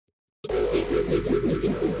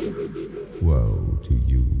Woe to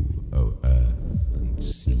you, O earth and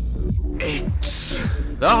sea. It's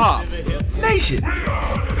the Hop Nation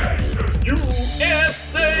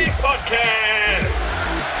USA Podcast.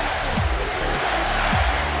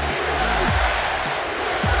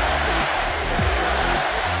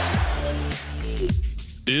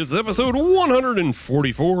 It's episode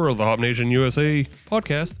 144 of the Hop Nation USA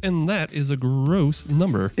podcast, and that is a gross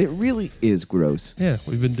number. It really is gross. Yeah,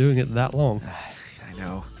 we've been doing it that long. I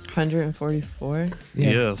know. 144,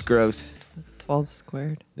 Yes. It's gross. 12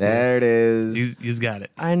 squared. There it is. He's got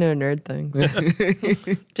it. I know nerd things.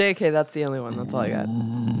 JK, that's the only one. That's all I got.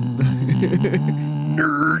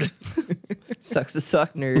 Nerd. Sucks to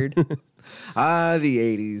suck, nerd. The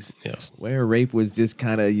 80s. Yes. Where rape was just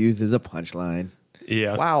kind of used as a punchline.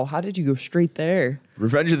 Yeah. Wow, how did you go straight there?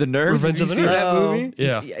 Revenge of the Nerds. Revenge Have of you the seen Nerds. that movie?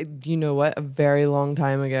 Yeah. You know what? A very long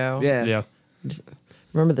time ago. Yeah. Yeah. Just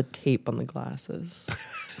remember the tape on the glasses.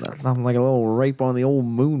 Nothing like a little rape on the old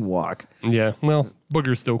moonwalk. Yeah. Well,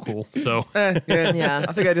 Booger's still cool, so Yeah. Yeah.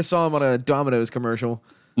 I think I just saw him on a Domino's commercial.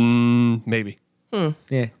 maybe.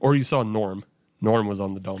 Yeah. Or you saw Norm. Norm was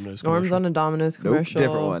on the Domino's commercial. Norm's on a Domino's Nope, commercial.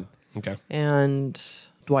 different one. Okay. And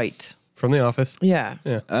Dwight. From The Office. Yeah.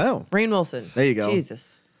 Yeah. Oh, Rainn Wilson. There you go.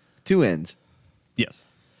 Jesus. two ends. Yes.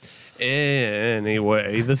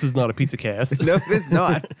 Anyway, this is not a pizza cast. No, it's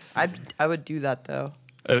not. I would do that, though.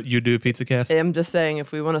 You do a pizza cast? I'm just saying,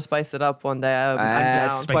 if we want to spice it up one day, I'm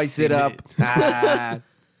down. Spice it up.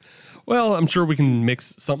 Well, I'm sure we can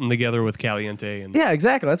mix something together with Caliente. And Yeah,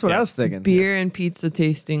 exactly. That's what Yeah. I was thinking. Beer and pizza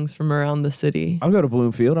tastings from around the city. I'll go to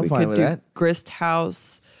Bloomfield. I'm We fine could with do that. Grist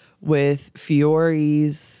House with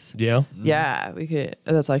Fiore's. Yeah. Yeah, we could.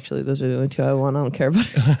 Those are the only two I want. I don't care about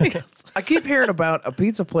anything else. I keep hearing about a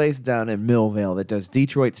pizza place down in Millvale that does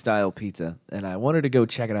Detroit-style pizza, and I wanted to go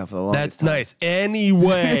check it out for the longest That's time. nice.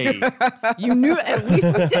 Anyway. You knew. At least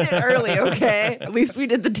we did it early, okay? At least we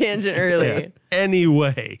did the tangent early. Yeah.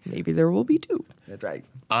 Anyway, Maybe there will be two. That's right.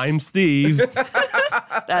 I'm Steve.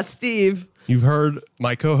 That's Steve. You've heard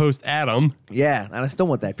my co-host Adam. Yeah, and I still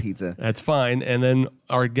want that pizza. That's fine. And then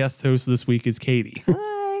our guest host this week is Katie.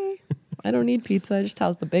 Hi. I don't need pizza. I just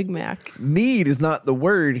housed a Big Mac. Need is not the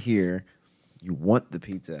word here. You want the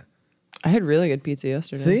pizza. I had really good pizza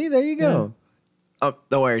yesterday. See, there you go. Oh,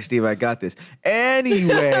 don't worry, Steve. I got this.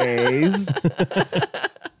 Anyways,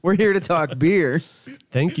 we're here to talk beer.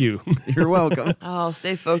 Thank you. You're welcome. Oh,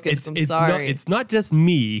 stay focused. I'm sorry. It's not just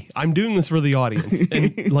me. I'm doing this for the audience.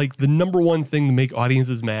 And like the number one thing to make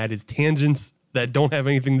audiences mad is tangents that don't have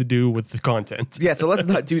anything to do with the content. Yeah, so let's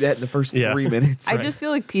not do that in the first Yeah. 3 minutes. I just feel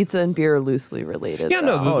like pizza and beer are loosely related. Yeah,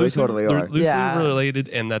 no, though. they're they totally they're are. loosely Yeah. related,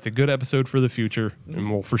 and that's a good episode for the future, and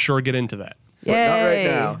we'll for sure get into that. But not right Yay.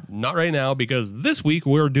 now. Not right now, because this week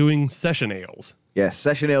we're doing session ales. Yes,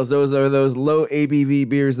 session ales, those are those low ABV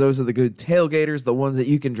beers. Those are the good tailgaters, the ones that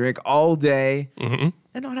you can drink all day and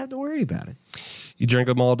not have to worry about it. You drink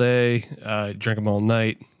them all day, drink them all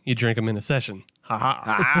night, you drink them in a session.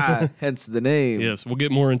 Ha-ha. Hence the name. Yes, we'll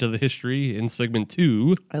get more into the history in segment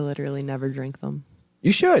 2. I literally never drink them.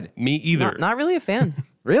 You should. Me either. Not really a fan.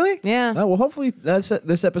 Really? Yeah. Oh, well, hopefully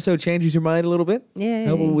this episode changes your mind a little bit. Yay.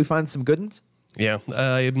 Hopefully we find some good ones. Yeah,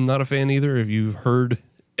 I'm not a fan either. If you've heard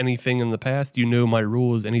anything in the past, you know my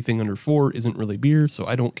rule is anything under 4 isn't really beer, so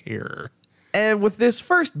I don't care. And with this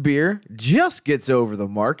first beer, just gets over the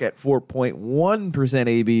mark at 4.1%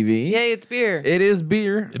 ABV. Yay, it's beer. It is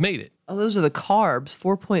beer. It made it. Oh, those are the carbs.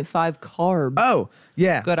 4.5 carbs. Oh,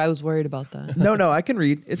 yeah. Good, I was worried about that. No, I can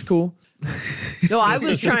read. It's cool. No, I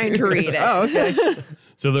was trying to read it. Oh, okay.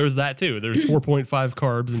 So there's that too. There's 4.5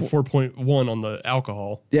 carbs and 4.1 on the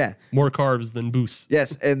alcohol. Yeah. More carbs than boost.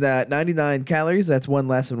 Yes, and 99 calories. That's one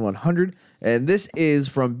less than 100. And this is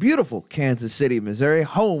from beautiful Kansas City, Missouri,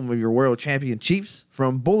 home of your world champion Chiefs.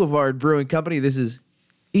 From Boulevard Brewing Company, this is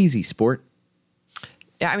Easy Sport.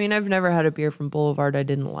 Yeah, I mean, I've never had a beer from Boulevard I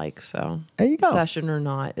didn't like, so. There you go. Session or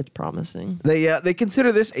not, it's promising. They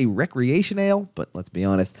consider this a recreation ale, but let's be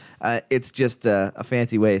honest, it's just a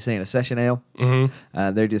fancy way of saying a session ale.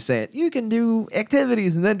 Mm-hmm. They're just saying you can do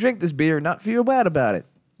activities and then drink this beer and not feel bad about it.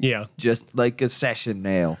 Yeah. Just like a session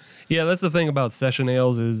ale. Yeah, that's the thing about session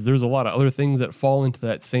ales is there's a lot of other things that fall into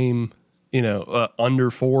that same,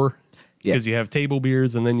 under 4. Yeah. Because you have table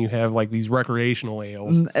beers and then you have like these recreational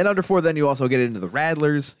ales. And under 4, then you also get into the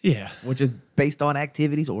Radlers. Yeah. Which is based on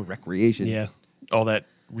activities or recreation. Yeah. All that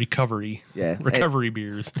recovery. Yeah. Recovery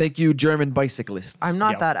beers. Thank you, German bicyclists. I'm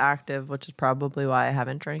not Yeah. that active, which is probably why I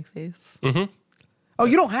haven't drank these. Oh,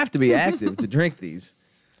 you don't have to be active to drink these.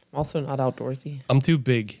 Also not outdoorsy. I'm too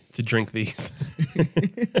big to drink these.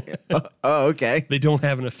 Oh, okay. They don't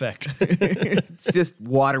have an effect. It's just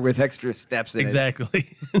water with extra steps in it. Exactly.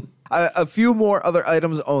 A few more other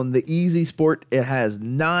items on the Easy Sport. It has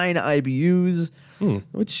 9 IBUs,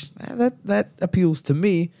 which that appeals to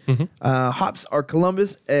me. Hops are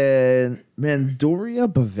Columbus and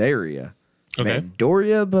Mandoria, Bavaria. Okay.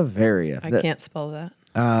 Mandoria, Bavaria. I can't spell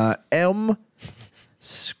that. M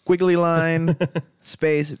squiggly line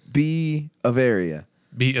space B Bavaria.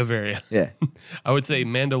 Be Bavaria. Yeah. I would say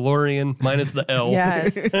Mandalorian minus the L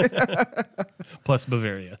Yes. plus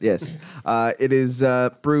Bavaria. Yes. It is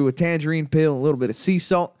brew with tangerine peel, a little bit of sea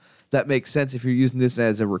salt. That makes sense if you're using this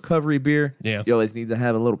as a recovery beer. Yeah. You always need to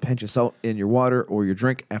have a little pinch of salt in your water or your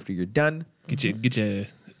drink after you're done. Get your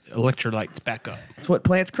electrolytes back up. It's what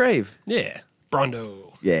plants crave. Yeah.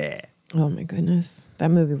 Brondo. Yeah. Oh my goodness.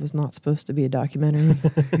 That movie was not supposed to be a documentary.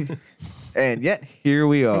 And yet, here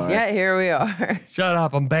we are. Yeah, here we are. Shut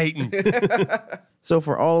up. I'm baiting. So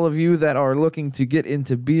for all of you that are looking to get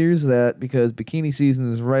into beers, that because bikini season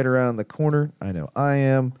is right around the corner, I know I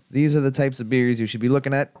am, these are the types of beers you should be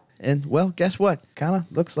looking at. And, well, guess what? Kind of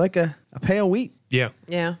looks like a pale wheat. Yeah.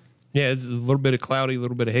 Yeah. Yeah, it's a little bit of cloudy, a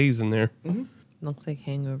little bit of haze in there. Looks like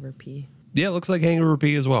hangover pee. Yeah, it looks like hangover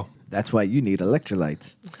pee as well. That's why you need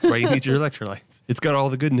electrolytes. That's why you need your electrolytes. It's got all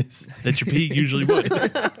the goodness that your pee usually would.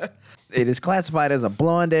 It is classified as a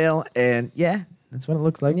blonde ale, and yeah, that's what it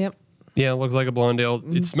looks like. Yep. Yeah, it looks like a blonde ale.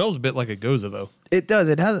 It smells a bit like a Goza, though. It does.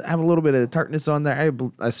 It has have a little bit of tartness on there.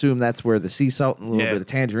 I assume that's where the sea salt and a little Yeah. bit of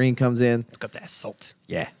tangerine comes in. It's got that salt.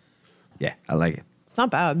 Yeah. Yeah, I like it. It's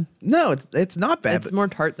not bad. No, it's not bad. It's but more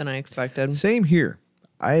tart than I expected. same here.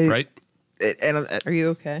 Right? Are you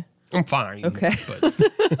okay? I'm fine. Okay.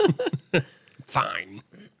 But fine.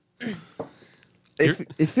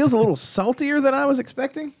 it feels a little saltier than I was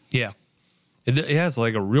expecting. Yeah. It has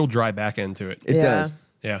like a real dry back end to it. It Yeah. does.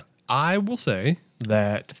 Yeah. I will say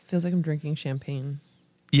that, Feels like I'm drinking champagne.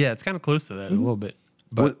 yeah, it's kind of close to that a little bit.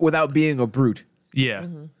 But Without being a brute. yeah,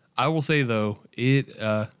 I will say though,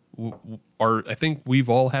 I think we've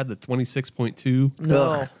all had the 26.2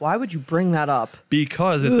 No. Ugh. Why would you bring that up?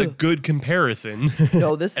 because it's a good comparison.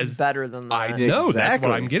 No, this is As- better than that. I know that's Exactly.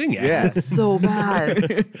 what I'm getting at. Yeah. It's so bad.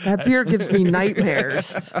 That beer gives me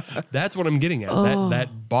nightmares. That's what I'm getting at.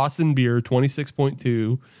 That Boston beer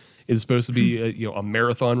 26.2 is supposed to be a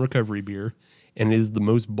marathon recovery beer, and it is the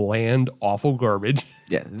most bland, awful garbage.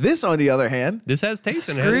 Yeah. This, on the other hand, This has taste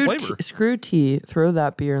and it has flavor. Screw tea. Throw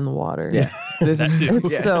that beer in the water. yeah, this, That too.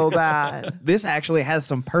 It's so bad. this actually has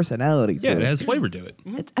some personality to Yeah, it. it has flavor to it.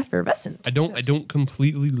 It's effervescent. I don't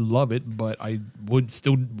completely love it, but I would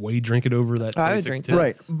still way drink it over that I would 26 drink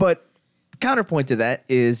Right, but counterpoint to that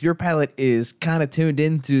is your palate is kind of tuned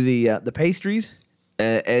into the pastries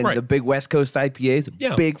and Right. the big West Coast IPAs,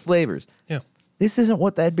 Yeah. big flavors. Yeah. This isn't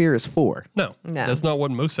what that beer is for. No, No. that's not what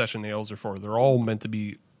most session ales are for. They're all meant to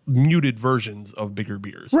be muted versions of bigger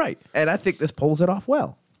beers. Right, and I think this pulls it off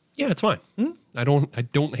well. Yeah, it's fine. I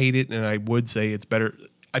don't hate it, and I would say it's better.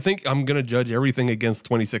 I think I'm gonna judge everything against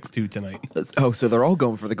 26.2 tonight. Oh, so they're all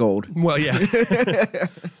going for the gold. Well, yeah,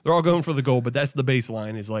 they're all going for the gold, but that's the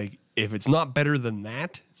baseline. Is like if it's not better than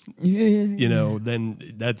that,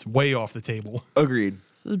 then that's way off the table. Agreed.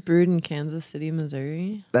 This is brewed in Kansas City,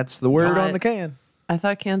 Missouri. That's the word on God. the can. I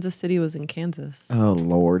thought Kansas City was in Kansas. Oh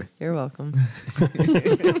Lord, You're welcome.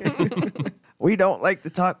 we don't like to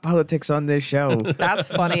talk politics on this show. That's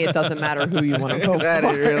funny. It doesn't matter who you want to vote That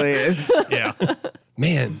it really is. Yeah,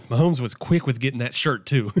 man, Mahomes was quick with getting that shirt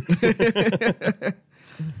too.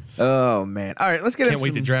 Oh man! All right, let's get Can't into wait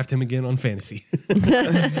to some- draft him again on fantasy.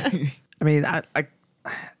 I mean, I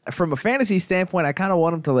from a fantasy standpoint, I kind of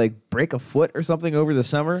want him to like break a foot or something over the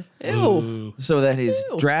summer, Ew. so that his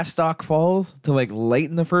Ew. draft stock falls to like late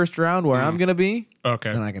in the first round where I'm gonna be, Okay.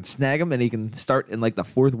 and I can snag him, and he can start in like the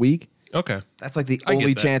 4th week. Okay, That's like the I get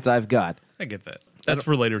only that. chance I've got. I get that. That's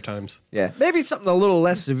for later times. Yeah, maybe something a little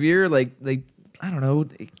less severe, like they, I don't know,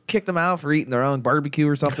 they kicked them out for eating their own barbecue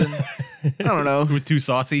or something. I don't know. It was too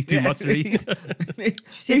saucy, too mustardy. Did you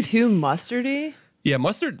say too mustardy? Yeah,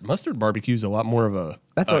 mustard barbecue is a lot more of a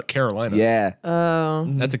That's a- Carolina. Yeah,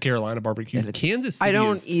 That's a Carolina barbecue. Kansas City I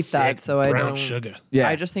don't is eat that, thick so I brown don't- sugar. yeah.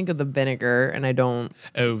 I just think of the vinegar, and I don't.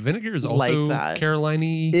 Oh, vinegar is Like also that.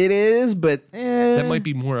 Carolina-y. it is, but That might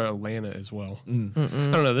be more Atlanta as well. I don't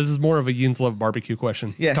know. This is more of a Yins Love barbecue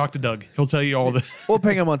question. Yeah. Talk to Doug. He'll tell you all the. We'll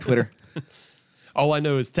ping him on Twitter. All I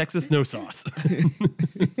know is Texas no sauce.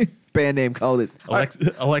 Band name called it.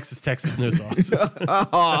 Alexis Texas no sauce.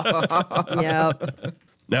 Yeah.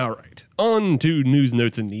 All right. On to news,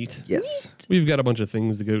 notes, and neat. Yes, We've got a bunch of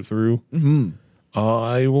things to go through.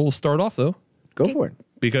 I will start off though. go for it.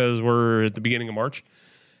 because we're at the beginning of March.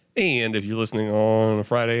 And if you're listening on a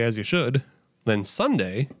Friday, as you should, then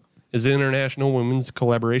Sunday is the International Women's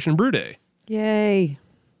Collaboration Brew Day. Yay.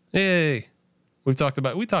 Yay. We talked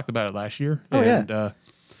about it last year. Oh, yeah. And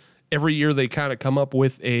every year they kind of come up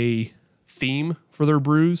with a theme for their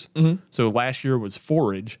brews. So last year was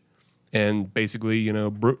forage. And basically,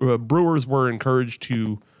 brewers were encouraged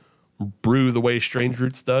to brew the way Strange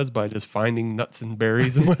Roots does by just finding nuts and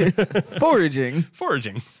berries and Foraging.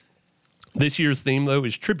 foraging. This year's theme, though,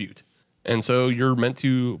 is tribute. And so you're meant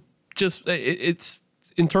to it's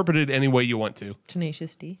interpreted any way you want to.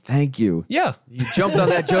 Tenacious D. Thank you. Yeah, You jumped on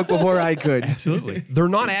that joke before I could. absolutely. They're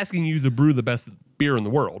not asking you to brew the best beer in the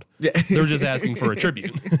world. Yeah. They're just asking for a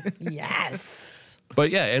tribute. Yes. But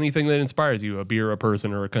yeah, anything that inspires you, a beer, a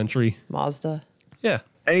person, or a country. Mazda. Yeah.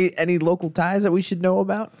 Any local ties that we should know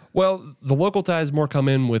about? Well, the local ties more come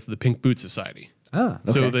in with the Pink Boot Society. Ah,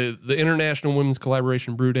 okay. So the International Women's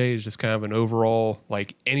Collaboration Brew Day is just kind of an overall,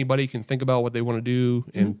 like anybody can think about what they want to do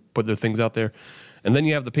and put their things out there. And then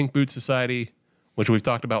you have the Pink Boot Society, which we've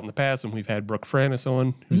talked about in the past, and we've had Brooke Franis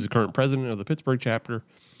on, who's the current president of the Pittsburgh chapter.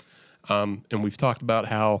 And we've talked about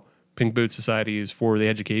how Pink Boot Society is for the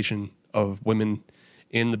education of women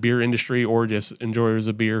in the beer industry or just enjoyers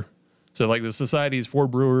of beer. So like the society is for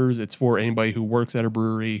brewers, it's for anybody who works at a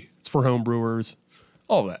brewery, it's for home brewers,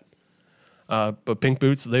 all of that. But Pink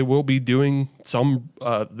Boots, they will be doing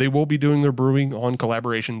their brewing on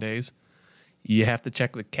collaboration days. You have to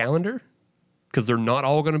check the calendar because they're not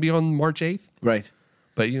all going to be on March 8th. Right.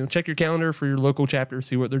 But, check your calendar for your local chapter,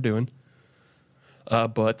 see what they're doing.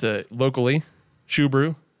 But locally, Shoe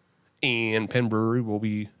Brew and Penn Brewery will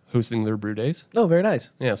be hosting their brew days. Oh, very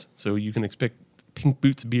nice. Yes, so you can expect Pink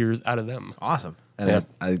Boots beers out of them. Awesome. And Yeah.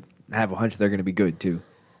 I have a hunch they're going to be good, too.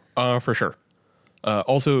 For sure.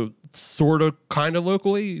 Also, sort of, kind of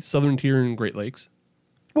locally, Southern Tier and Great Lakes.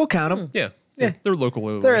 We'll count them. Yeah. Yeah. They're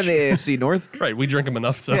local. They're in the AFC North. Right, we drink them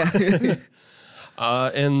enough. So, Yeah.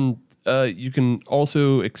 and you can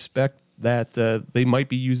also expect that they might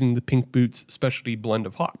be using the Pink Boots specialty blend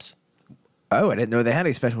of hops. Oh, I didn't know they had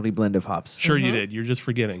a specialty blend of hops. Sure, you did. You're just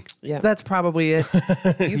forgetting. Yeah. That's probably it.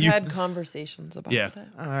 You've had conversations about Yeah. that.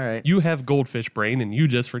 All right. You have goldfish brain, and you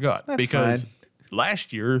just forgot That's because fine.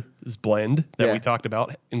 last year's blend that Yeah. we talked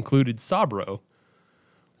about included Sabro,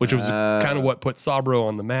 which was kind of what put Sabro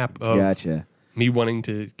on the map of Gotcha. me wanting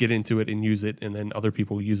to get into it and use it, and then other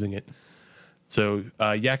people using it. So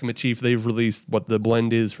Yakima Chief, they've released what the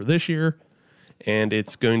blend is for this year, and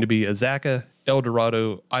it's going to be Azaka, El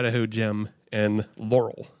Dorado, Idaho Gem, and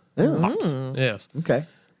Laurel hops. Yes. Okay.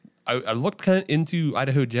 I looked kind of into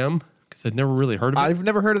Idaho Gem because I'd never really heard of it. I've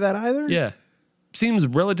never heard of that either. Yeah. Seems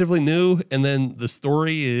relatively new, and then the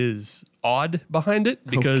story is odd behind it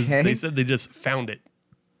because Okay. they said they just found it.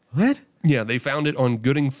 What? Yeah, they found it on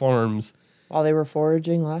Gooding Farms While they were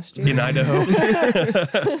foraging last year. in Idaho.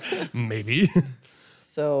 Maybe.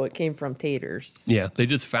 So it came from taters. Yeah, they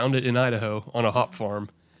just found it in Idaho on a hop farm,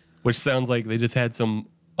 which sounds like they just had some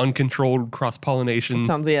uncontrolled cross-pollination.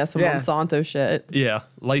 Sounds some Yeah. Monsanto shit. Yeah,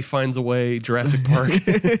 life finds a way, Jurassic Park.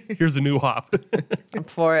 Here's a new hop. I'm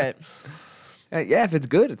for it. Yeah, if it's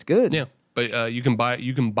good, it's good. Yeah, but you can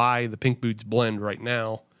buy the Pink Boots blend right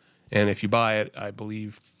now, and if you buy it, I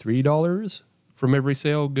believe $3 from every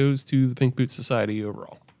sale goes to the Pink Boots Society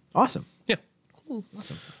overall. Awesome. Yeah,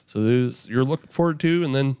 Awesome. so those you're looking forward to,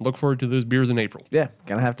 and then look forward to those beers in April. Yeah,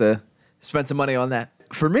 gonna have to spend some money on that.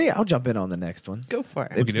 For me, I'll jump in on the next one. Go for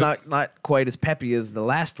it. It's Okey-doke. not quite as peppy as the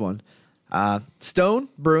last one. Stone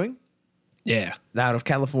Brewing Yeah, out of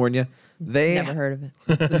California. They Never heard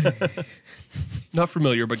of it. not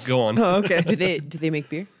familiar, but go on. Oh, okay. Do they make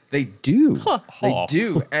beer? They do. They Huh.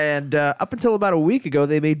 do. And up until about a week ago,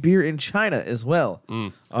 they made beer in China as well.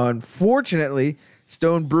 Unfortunately,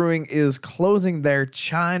 Stone Brewing is closing their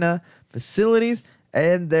China facilities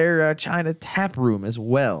and their China tap room as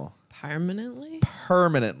well. Permanently?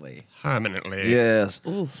 Permanently. Permanently. Yes.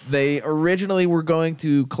 They originally were going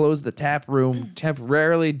to close the tap room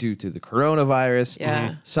temporarily due to the coronavirus.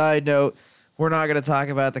 Yeah. Side note, we're not going to talk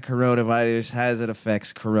about the coronavirus as it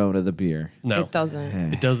affects Corona the beer. No, It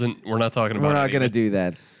doesn't. It doesn't. We're not talking about. We're not any going to of it. do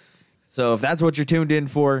that. So if that's what you're tuned in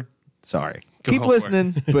for, sorry. Go Keep elsewhere.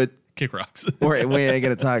 listening, but Kick rocks. we ain't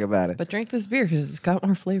going to talk about it. But drink this beer because it's got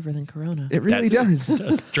more flavor than Corona. It really That's it.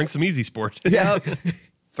 does. Drink some Easy Sport. Yeah.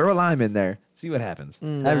 Throw a lime in there. See what happens.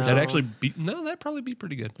 That'd actually be that'd probably be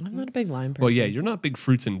pretty good. I'm not a big lime person. Well, yeah, you're not a big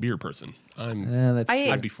fruits and beer person. That's I-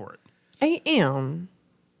 I'd be for it. I am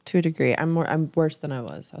to a degree. I'm worse than I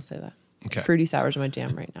was. I'll say that. Okay. Fruity sours are my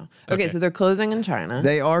jam right now. Okay, Okay. so they're closing in China.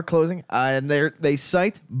 They are closing, and they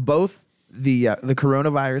cite both the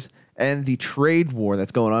coronavirus and the trade war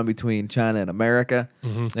that's going on between China and America.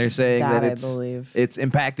 They're saying That that I believe. it's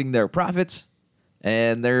impacting their profits,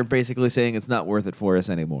 and they're basically saying it's not worth it for us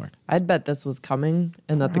anymore. I'd bet this was coming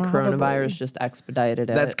and that the Probably. coronavirus just expedited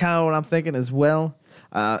it. That's kind of what I'm thinking as well.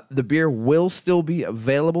 The beer will still be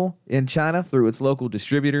available in China through its local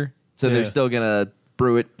distributor, so Yeah. they're still gonna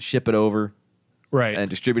brew it, ship it over, Right. and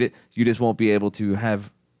distribute it. You just won't be able to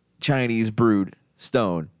have Chinese brewed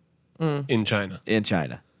Stone in China. in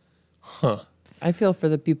China. Huh. I feel for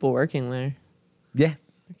the people working there. Yeah.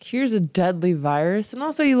 Like, here's a deadly virus, and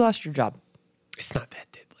also you lost your job. It's not that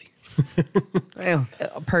deadly. Well,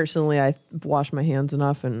 Personally, I wash my hands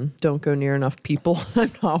enough and don't go near enough people.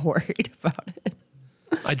 I'm not worried about it.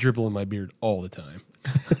 I dribble in my beard all the time.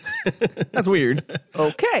 that's weird.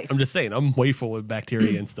 Okay. I'm just saying, I'm way full of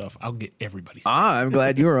bacteria and stuff. I'll get everybody sick. I'm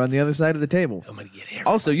glad you were on the other side of the table. I'm going to get everybody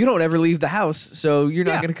Also, you don't ever leave the house, so you're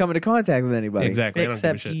not Yeah. going to come into contact with anybody. Exactly. I don't give a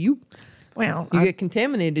Except shit. you. Well, You get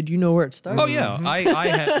contaminated, you know where it starts. Oh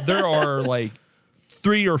yeah, there are like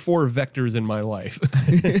 3 or 4 vectors in my life,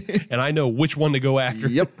 and I know which one to go after.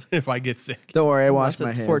 Yep. if I get sick. don't worry, I Unless washed my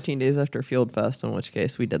it's hands. 14 days after Field Fest, in which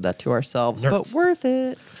case we did that to ourselves. Nerds. But worth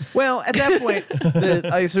it. Well, at that point,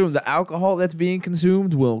 I assume the alcohol that's being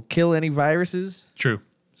consumed will kill any viruses. True.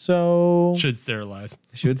 So Should sterilize.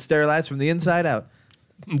 should sterilize from the inside out.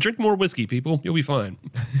 Drink more whiskey, people. You'll be fine.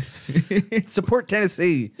 Support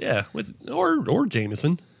Tennessee. Yeah, or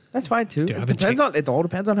Jameson. That's fine too. Dude, It I've been depends on. It all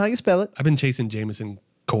depends on how you spell it. I've been chasing Jameson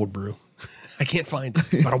cold brew. I can't find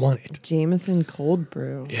it, but I want it. Jameson cold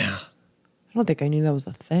brew. Yeah. I don't think I knew that was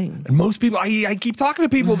a thing. And most people, I keep talking to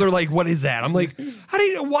people. They're like, "What is that?" I'm like, "How do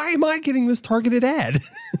you know? Why am I getting this targeted ad?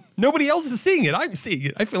 Nobody else is seeing it. I'm seeing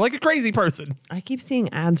it. I feel like a crazy person." I keep seeing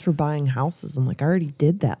ads for buying houses. I'm like, I already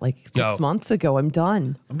did that like 6 No. months ago. I'm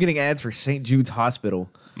done. I'm getting ads for St. Jude's Hospital,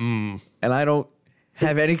 and I don't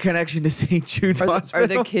have any connection to St. Jude's Are Hospital.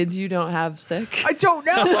 the kids you don't have sick? I don't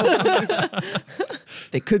know.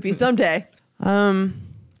 They could be someday. Sorry,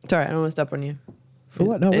 I don't want to step on you. For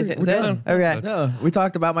what? No, we're Is it? done. Okay. No, we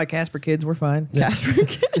talked about my Casper kids. We're fine. Casper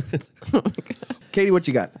kids. Katie, what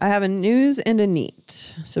you got? I have a news and a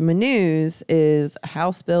neat. So my news is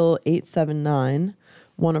House Bill 879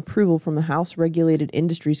 won approval from the House Regulated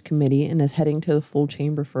Industries Committee and is heading to the full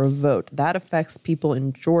chamber for a vote. That affects people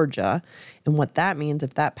in Georgia. And what that means,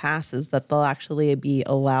 if that passes, that they'll actually be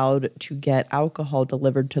allowed to get alcohol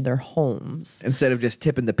delivered to their homes. Instead of just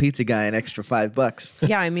tipping the pizza guy an extra $5.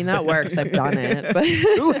 Yeah, I mean, that works. I've done it. But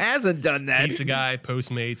Who hasn't done that? Pizza guy,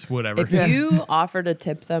 Postmates, whatever. if you offer to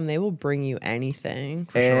tip them, they will bring you anything.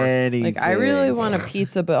 Anything. Like, I really want a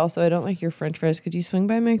pizza, but also I don't like your French fries. Could you swing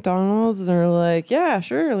by McDonald's? And they're like, yeah,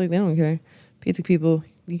 sure. Like, they don't care. Pizza people,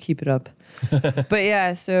 you keep it up. But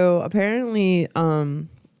yeah, so apparently,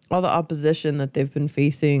 all the opposition that they've been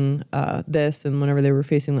facing this, and whenever they were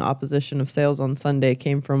facing the opposition of sales on Sunday,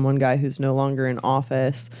 came from one guy who's no longer in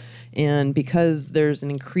office. And because there's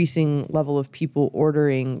an increasing level of people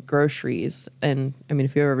ordering groceries, and I mean,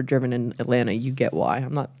 if you've ever driven in Atlanta, you get why.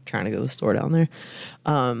 I'm not trying to go to the store down there.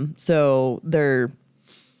 So there's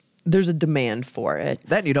a demand for it.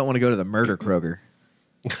 That and you don't want to go to the murder Kroger.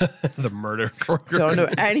 The murder Kroger. Don't know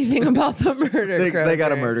anything about the murder. They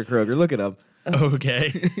got a Kroger. murder Kroger. Look it up.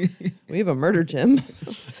 Okay. We have a murder gym.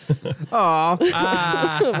 Aw.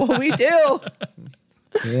 Well, we do.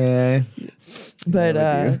 Yeah. But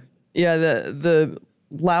Yeah, we do. yeah, the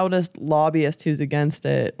loudest lobbyist who's against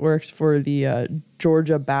it works for the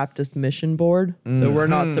Georgia Baptist Mission Board. So we're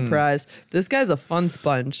not surprised. This guy's a fun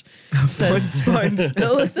sponge. Fun sponge.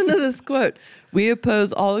 Now listen to this quote. We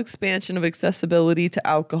oppose all expansion of accessibility to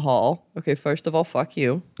alcohol. Okay, first of all, fuck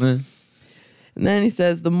you. And then he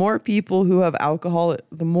says, the more people who have alcohol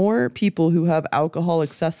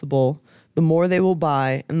accessible, the more they will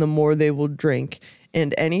buy and the more they will drink.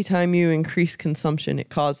 And anytime you increase consumption, it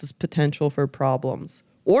causes potential for problems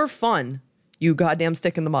or fun. You goddamn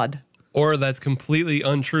stick in the mud. Or that's completely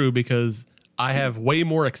untrue because I have way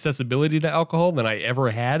more accessibility to alcohol than I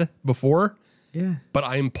ever had before. Yeah. But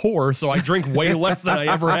I'm poor, so I drink way less than I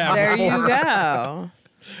ever have There before. you go.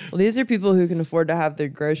 Well, these are people who can afford to have their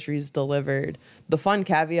groceries delivered. The fun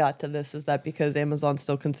caveat to this is that because Amazon's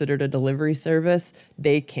still considered a delivery service,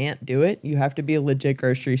 they can't do it. You have to be a legit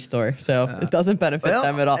grocery store. So it doesn't benefit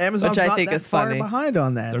them at all, Amazon's which I not think that is far funny. behind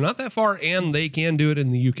on that. They're not that far, and they can do it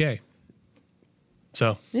in the UK.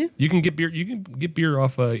 So Yeah. you can get beer. You can get beer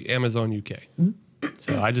off Amazon UK.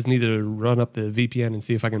 So I just need to run up the VPN and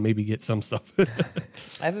see if I can maybe get some stuff.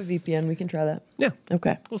 I have a VPN. We can try that. Yeah,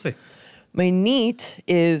 Okay. we'll see. My neat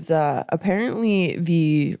is apparently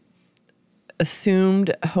the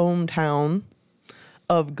assumed hometown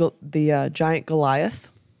of the giant Goliath,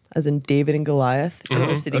 as in David and Goliath, is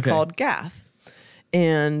a city Okay. called Gath.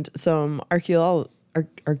 And some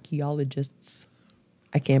archaeologists,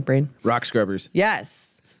 I can't brain. Rock scrubbers.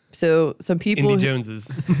 Yes. So some people, Indy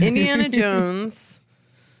Joneses. Indiana Jones,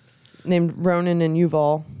 named Ronan and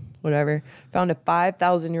Yuval, whatever, found a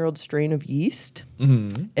 5,000-year-old strain of yeast,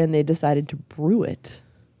 and they decided to brew it.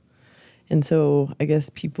 And so I guess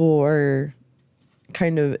people are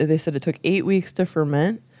they said it took 8 weeks to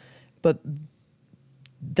ferment, but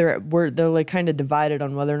they're like kind of divided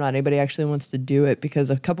on whether or not anybody actually wants to do it, because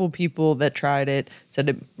a couple people that tried it said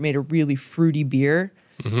it made a really fruity beer,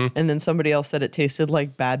 and then somebody else said it tasted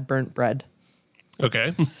like bad burnt bread.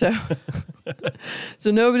 Okay. So,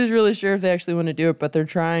 so nobody's really sure if they actually want to do it, but they're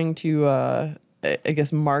trying to, I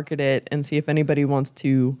guess, market it and see if anybody wants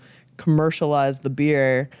to commercialize the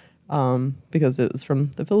beer, because it was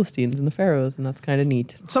from the Philistines and the Pharaohs, and that's kind of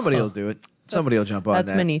neat. Somebody will do it. Somebody will jump on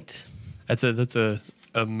That's that. my neat. That's a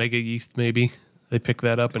mega yeast, maybe. They pick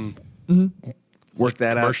that up and Work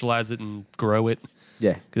that out. commercialize it and grow it.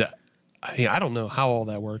 Yeah. 'Cause I don't know how all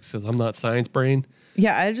that works because I'm not science brain.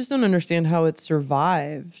 Yeah, I just don't understand how it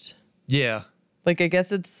survived. Yeah. Like, I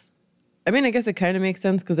guess it kind of makes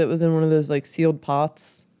sense because it was in one of those like sealed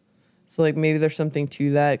pots. So like maybe there's something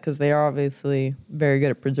to that, because they are obviously very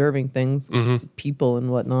good at preserving things, people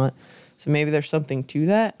and whatnot. So maybe there's something to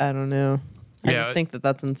that. I don't know. I Yeah. just think that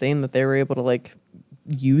that's insane that they were able to like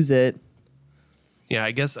use it. Yeah,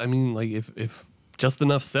 I guess, I mean, like, if just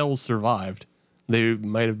enough cells survived, they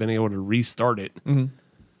might have been able to restart it.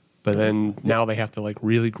 But then now they have to, like,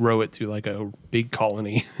 really grow it to, like, a big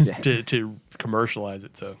colony Yeah. to commercialize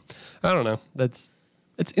it. So, I don't know. It's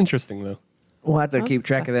interesting, though. We'll have to keep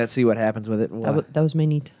track of that, see what happens with it. We'll That was my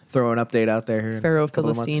neat. throw an update out there. Here in Pharaoh a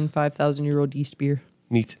couple of Philistine 5,000-year-old yeast beer.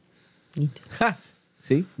 Neat. Neat. months.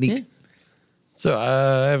 See? Neat. Yeah. So,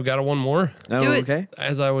 I've got one more. Oh, Do it. okay.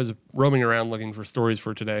 As I was roaming around looking for stories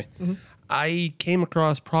for today, I came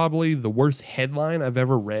across probably the worst headline I've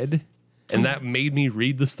ever read, and that made me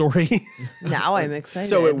read the story. Now I'm excited.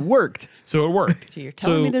 So it worked. So it worked. So you're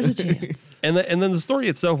telling me there's a chance. And then the story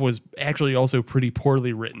itself was actually also pretty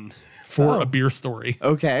poorly written for a beer story.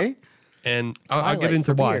 Okay. And I'll get Twilight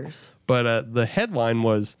into for why. beers. But the headline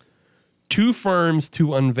was 2 firms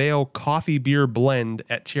to unveil coffee beer blend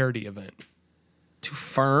at charity event. 2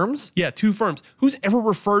 firms? Yeah, 2 firms. Who's ever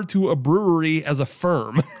referred to a brewery as a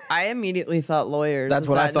firm? I immediately thought lawyers. That's Is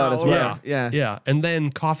what I that thought not as what- well. Yeah. Yeah. And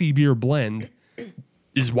then coffee beer blend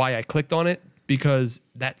is why I clicked on it, because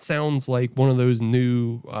that sounds like one of those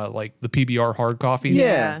new, like the PBR hard coffees.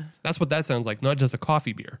 Yeah. That's what that sounds like, not just a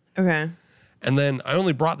coffee beer. Okay. And then I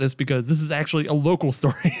only brought this because this is actually a local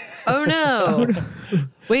story. Oh no.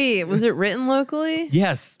 Wait, was it written locally?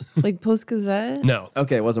 Yes. Like Post Gazette? No.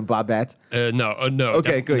 Okay, it wasn't Bob Batts. No.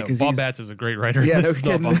 Okay, good, No. 'cause Bob he's- Batts is a great writer. Yeah, This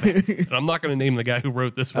no is not Bob kidding. Batts. And I'm not going to name the guy who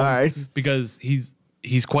wrote this one. All right. Because he's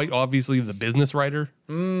quite obviously the business writer,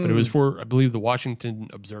 but it was for, I believe, the Washington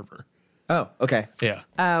Observer. Oh, okay. Yeah.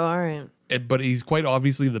 Oh, all right. But he's quite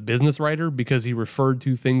obviously the business writer because he referred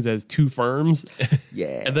to things as 2 firms.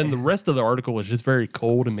 Yeah. And then the rest of the article is just very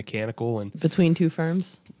cold and mechanical and Between 2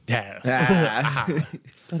 firms. yes. Ah.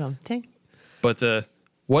 But tank. But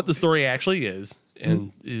what the story actually is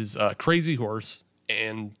is Crazy Horse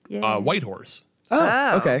and Yay. White Horse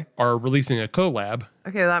Oh, okay. are releasing a collab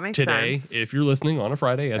Okay, well, that makes today. sense. If you're listening on a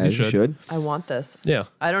Friday, as As you should. I want this. Yeah.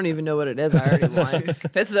 I don't even know what it is. I already want.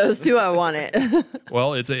 If it's those 2, I want it.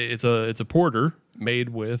 Well, it's a porter made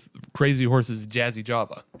with Crazy Horse's Jazzy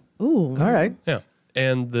Java. Ooh. All right. Yeah.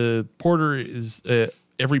 And the porter is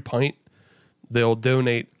every pint they'll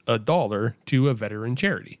donate $1 to a veteran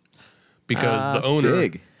charity because the owner,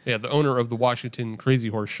 Sig. the owner of the Washington Crazy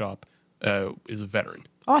Horse shop is a veteran.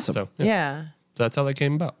 Awesome. So Yeah. that's how that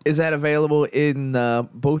came about. Is that available in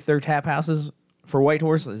both their tap houses for White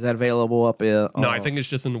Horse? Is that available up No, I think it's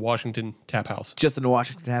just in the Washington Tap House. just in the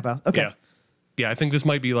Washington Tap House? Okay. Yeah, I think this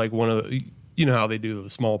might be like one of the, you know how they do the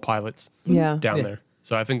small pilots Yeah. down Yeah. there.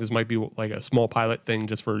 So I think this might be like a small pilot thing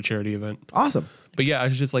just for a charity event. Awesome. But yeah, I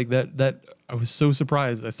was just like that. I was so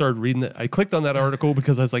surprised. I started reading it. I clicked on that article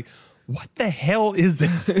because I was like, what the hell is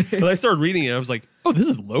it? And I started reading it. I was like, oh, this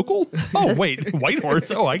is local? Oh, This- wait, White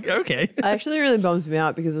Horse. Oh, okay. Actually, really bums me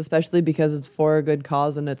out especially because it's for a good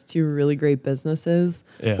cause and it's 2 really great businesses.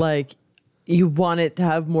 Yeah. Like, you want it to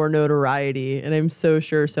have more notoriety, and I'm so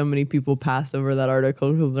sure so many people passed over that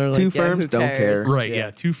article because they're like, 2 yeah, firms who don't cares? care. Right, yeah.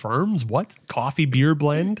 2 firms? What? Coffee beer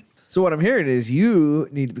blend? So what I'm hearing is you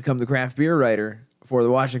need to become the craft beer writer for the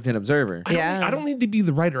Washington Observer. Yeah. I don't need to be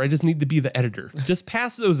the writer. I just need to be the editor. Just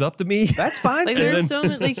pass those up to me. That's fine Like, too. there's so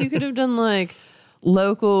many, like, you could have done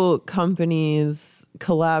local companies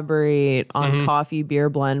collaborate on coffee beer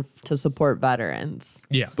blend to support veterans.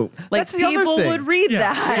 Yeah. Like That's the other people thing. would read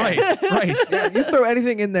that. Right. You throw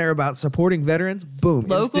anything in there about supporting veterans, boom,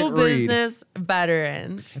 Local instant read. business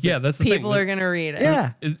veterans. Yeah, that's the thing. People are gonna read it.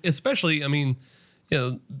 Yeah. Especially, I mean, you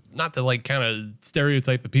know, not to like kind of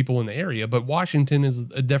stereotype the people in the area, but Washington is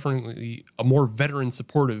definitely a more veteran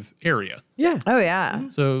supportive area. Yeah. Oh yeah.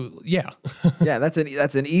 So yeah, Yeah, that's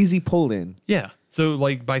an easy pull in. yeah. So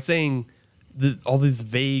like by saying all this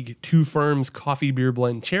vague two firms coffee beer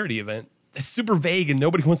blend charity event, it's super vague and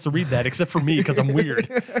nobody wants to read that except for me because I'm weird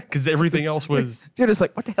because everything else was You're just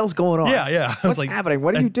like, what the hell's going on? yeah. I was What's like, happening?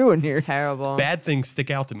 What are you doing here? Terrible. bad things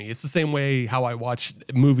stick out to me. It's the same way how I watch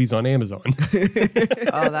movies on Amazon.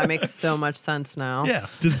 Oh, that makes so much sense now. Yeah,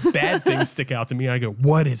 just bad things stick out to me. I go,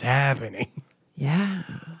 what is happening? Yeah.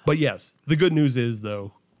 But yes, the good news is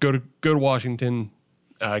though, go to Washington,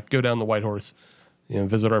 go down the White Horse,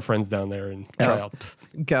 visit our friends down there and try out.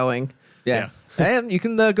 Going. Yeah. And you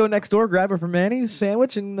can go next door, grab a Permanis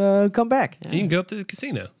sandwich, and come back. You can go up to the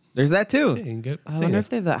casino. There's that too. You can go up to the I wonder casino. if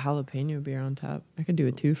they have that jalapeno beer on tap. I could do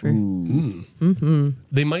a twofer.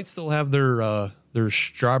 They might still have their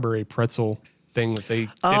strawberry pretzel thing that they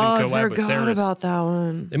didn't Oh, I collab with forgot Sarah's. about that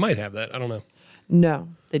one. They might have that. I don't know. No,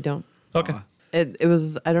 they don't. Okay. It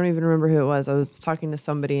was, I don't even remember who it was. I was talking to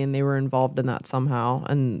somebody and they were involved in that somehow.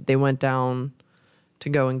 And they went down to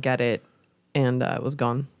go and get it. And it was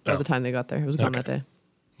gone by Oh. the time they got there. It was gone Okay. that day.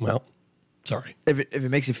 Well, sorry. If it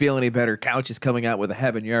makes you feel any better, Couch is coming out with a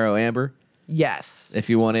habanero amber. Yes. If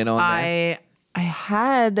you want in on that. I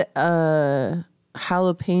had a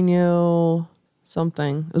jalapeno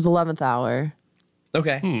something. It was 11th hour.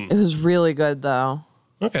 Okay. It was really good though.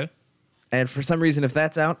 Okay. And for some reason, if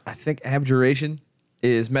that's out, I think Abjuration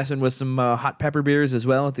is messing with some hot pepper beers as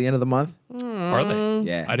well at the end of the month. Are they?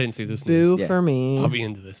 Yeah. I didn't see this Boo news. Yeah. for me. I'll be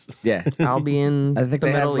into this. Yeah. I'll be in I think the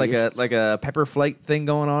they have Middle like East. a pepper flight thing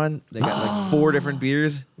going on. They got like 4 different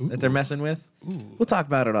beers that they're messing with. We'll talk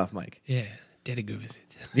about it off mic. Yeah. Daddy go visit.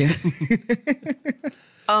 Yeah.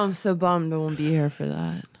 Oh, I'm so bummed I won't be here for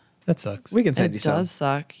that. That sucks. We can send It you some. does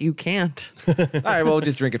suck. You can't. All right, well, we'll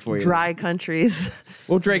just drink it for you. Dry countries.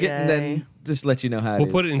 We'll drink it and Yay. then just let you know how We'll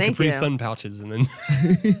is. put it in Thank Capri you. Sun pouches and then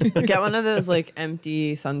Get one of those like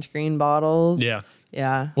empty sunscreen bottles. Yeah.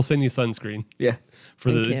 Yeah. we'll send you sunscreen Yeah.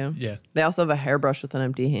 for Thank the you. yeah. They also have a hairbrush with an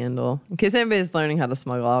empty handle. In case anybody's learning how to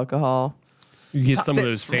smuggle alcohol. You get Top some of tips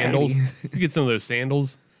those from sandals. Abby. You get some of those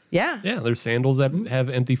sandals. Yeah. Yeah, there's sandals that have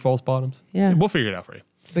empty false bottoms. Yeah. We'll figure it out for you.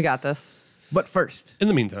 We got this. But first, In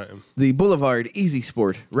the meantime, the Boulevard Easy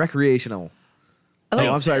Sport Recreational. I like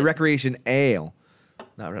Oh, I'm sorry, it. Recreation Ale.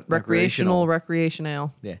 Not Recreation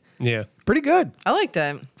ale. Yeah. yeah. Pretty good. I liked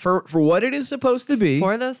it. For what it is supposed to be.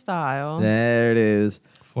 For the style. There it is.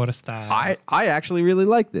 For a style. I actually really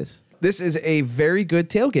like this. This is a very good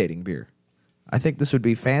tailgating beer. I think this would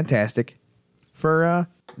be fantastic for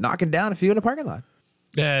knocking down a few in a parking lot.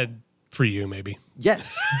 For you, maybe.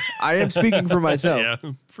 Yes, I am speaking for myself.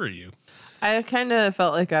 Yeah, for you. I kind of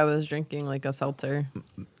felt like I was drinking like a seltzer.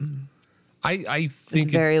 I It's think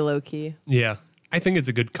very low key. yeah. I think it's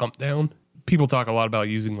a good come down. People talk a lot about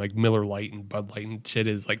using like Miller Lite and Bud Light and shit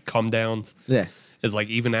as like come downs, Yeah. as like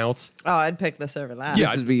even outs. Oh, I'd pick this over that.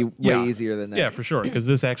 This would be way easier than that. Yeah, for sure, because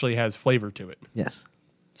this actually has flavor to it. Yes.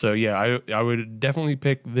 So yeah, I would definitely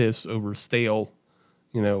pick this over stale,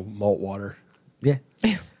 malt water. Yeah.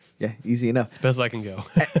 Yeah. Easy enough. Best I can go.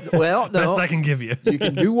 Well, Best no. I can give you. You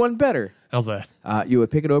can do one better. How's that? You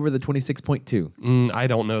would pick it over the 26.2. I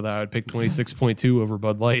don't know that I would pick 26.2 over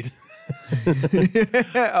Bud Light.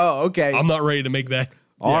 Oh, okay. I'm not ready to make that.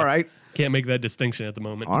 All right. Can't make that distinction at the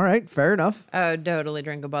moment. All right. Fair enough. I would totally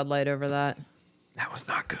drink a Bud Light over that. That was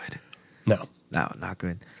not good. No. No, not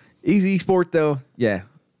good. Easy Sport, though. Yeah.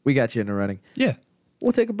 We got you in the running. Yeah.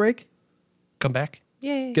 We'll take a break. Come back.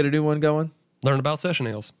 Yay. Get a new one going. Learn about session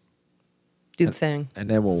ales. Do the thing. And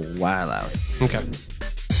then we'll wild out. Okay.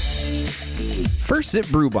 First Sip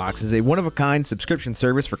Brew Box is a one-of-a-kind subscription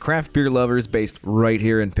service for craft beer lovers based right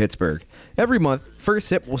here in Pittsburgh. Every month, First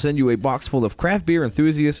Sip will send you a box full of craft beer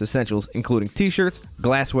enthusiast essentials, including t-shirts,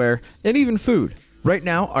 glassware, and even food. Right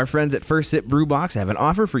now, our friends at First Sip Brew Box have an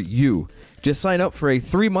offer for you. Just sign up for a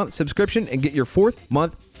 3-month subscription and get your 4th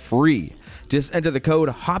month free. Just enter the code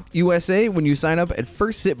HOPUSA when you sign up at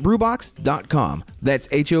firstsipbrewbox.com. That's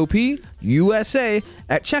HOPUSA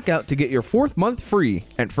at checkout to get your 4th month free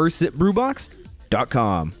at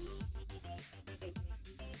firstsipbrewbox.com.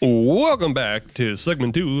 Welcome back to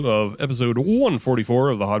segment 2 of episode 144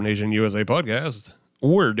 of the Hop Nation USA podcast.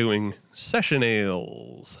 We're doing session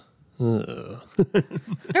ales.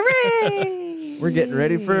 Hooray! We're getting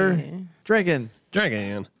ready for drinking.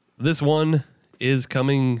 Dragon. This one is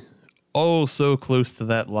coming oh so close to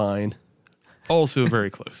that line. Also very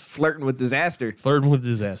close. Flirting with disaster. Flirting with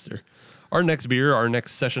disaster. Our next beer, our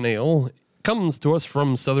next session ale, comes to us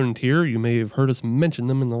from Southern Tier. You may have heard us mention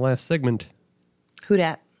them in the last segment. Who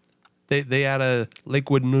dat? They out of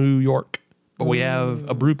Lakewood, New York. But we have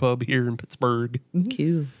a brew pub here in Pittsburgh.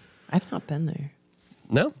 Cute. I've not been there.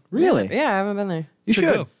 No? Really? Yeah, I haven't been there. You should.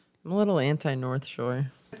 go. I'm a little anti-North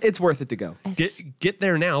Shore. It's worth it to go. Get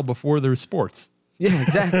there now before there's sports. Yeah,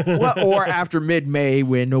 exactly. Well, or after mid-May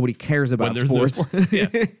when nobody cares about When there's no sports. Yeah.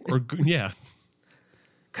 Yeah.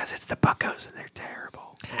 Because it's the Buccos and they're terrible.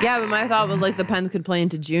 Yeah, but my thought was like the Pens could play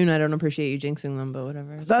into June. I don't appreciate you jinxing them, but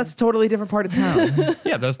whatever. That's a totally different part of town.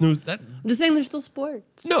 Yeah, that's no that I'm just saying there's still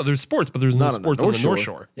sports. no, there's sports, but there's no Not on the sports on the North North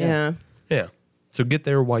Shore. Shore. Yeah. Yeah. So get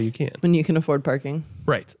there while you can. When you can afford parking.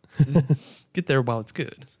 Right. Get there while it's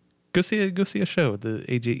good. Go see a show at the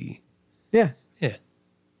AJE. Yeah. Yeah.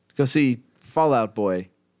 Go see Fallout Boy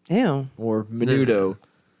Ew. or Menudo.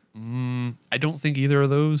 I don't think either of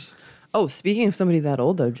those. Oh, speaking of somebody that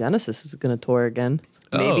old though, Genesis is going to tour again.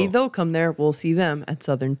 Maybe Oh. they'll come there. We'll see them at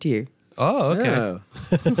Southern Tier. Oh, okay.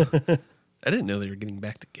 Oh. I didn't know they were getting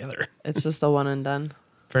back together. It's just a one and done.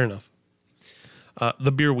 Fair enough.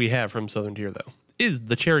 The beer we have from Southern Tier, though, is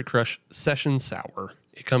the Cherry Crush Session Sour.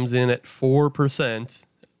 It comes in at 4%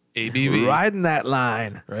 ABV. Riding that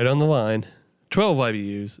line. Right on the line. 12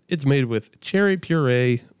 IBUs. It's made with cherry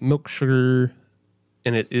puree, milk sugar,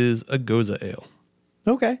 and it is a Goza ale.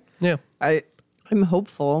 Okay. Yeah. I'm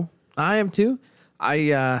hopeful. I am too.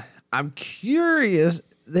 I'm curious.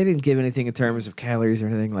 They didn't give anything in terms of calories or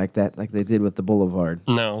anything like that, like they did with the Boulevard.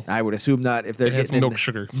 No. I would assume not. If they're It has getting milk in-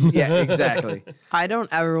 sugar. Yeah, exactly. I don't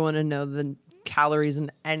ever want to know the calories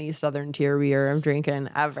in any Southern Tier beer I'm drinking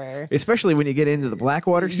ever. Especially when you get into the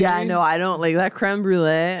Blackwater series. Yeah, no, I don't like that creme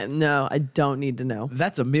brulee. No, I don't need to know.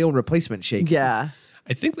 That's a meal replacement shake. Yeah.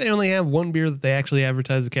 I think they only have one beer that they actually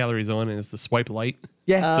advertise the calories on, and it's the Swipe Light.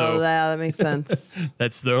 Yeah. Oh, So- yeah, that makes sense.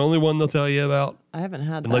 That's the only one they'll tell you about, I haven't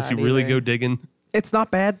had unless that you really either. go digging. It's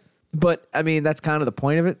not bad, but I mean, that's kind of the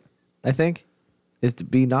point of it, I think, is to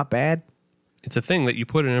be not bad. It's a thing that you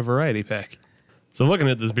put in a variety pack. So looking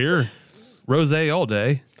at this beer, rosé all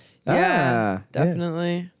day. Yeah, Ah,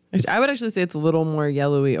 definitely. I would actually say it's a little more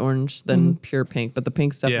yellowy orange than pure pink, but the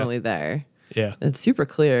pink's definitely there. Yeah. It's super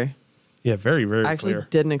clear. Yeah, very, very I actually clear.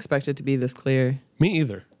 didn't expect it to be this clear. Me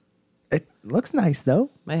either. It looks nice, though.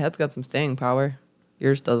 My head's got some staying power.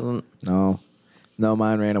 Yours doesn't. No,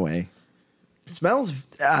 mine ran away. It smells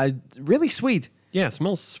really sweet. Yeah, it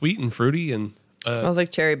smells sweet and fruity, and Smells like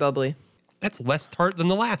cherry bubbly. that's less tart than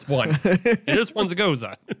the last one. And this one's a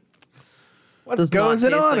Goza. What Does goes not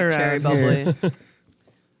it taste on like around cherry here? bubbly.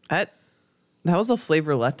 that was a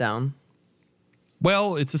flavor letdown.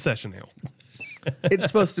 Well, it's a session ale. It's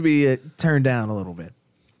supposed to be turned down a little bit.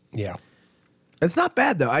 Yeah. It's not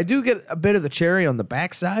bad though. I do get a bit of the cherry on the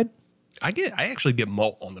backside. I actually get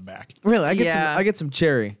malt on the back. Really, I get Yeah. I get some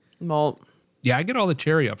cherry. Malt. Yeah, I get all the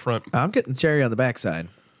cherry up front. I'm getting cherry on the backside.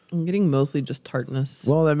 I'm getting mostly just tartness.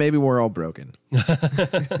 Well, then maybe we're all broken.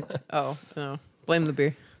 Oh, no. Blame the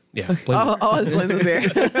beer. Yeah. Blame, I'll always blame the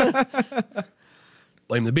beer.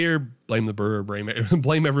 blame the beer, blame the brewer,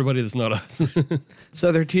 blame everybody that's not us.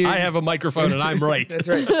 Southern Tier. I have a microphone and I'm right. That's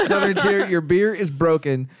right. Southern Tier, your beer is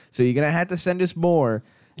broken, so you're gonna have to send us more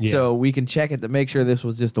Yeah. so we can check it to make sure this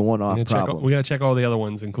was just a one-off problem. We got to check all the other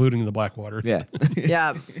ones, including the Blackwaters. Yeah,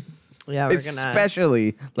 Yeah. Yeah, we're going to.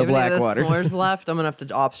 especially the Blackwater. S'mores left. I'm going to have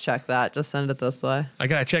to ops check that. Just send it this way. I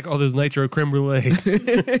got to check all those nitro creme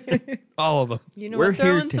brulees. all of them. You know We're what? Throw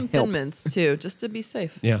here in to some help. Thin Mints, too, just to be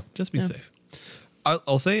safe. Yeah, just be safe.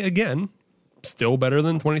 I'll say again, still better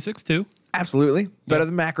than 26.2. Absolutely better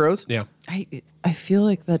than macros. Yeah. I feel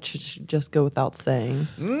like that should just go without saying.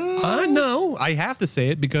 No, I have to say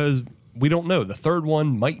it because we don't know. The third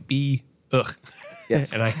one might be ugh.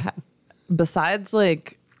 Yes. And Besides,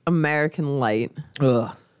 like, American Light,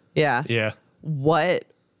 Ugh. yeah, what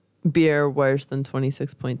beer worse than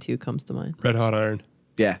 26.2 comes to mind? Red Hot Iron.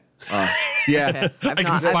 Yeah. Yeah. Okay. I've can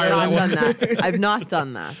not fire that done one. that. I've not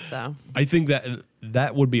done that, so. I think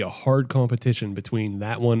that would be a hard competition between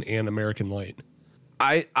that one and American Light.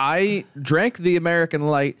 I drank the American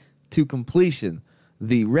Light to completion.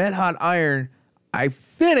 The Red Hot Iron, I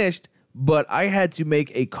finished, but I had to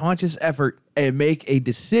make a conscious effort and make a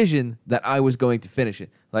decision that I was going to finish it.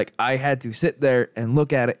 Like, I had to sit there and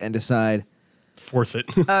look at it and decide, Force it.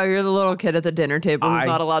 Oh, you're the little kid at the dinner table who's I-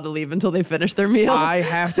 not allowed to leave until they finish their meal. I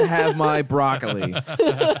have to have my broccoli.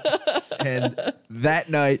 And that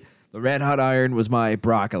night, the Red Hot Iron was my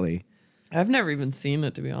broccoli. I've never even seen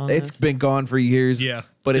it, to be honest. It's been gone for years. Yeah.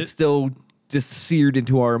 But it's still just seared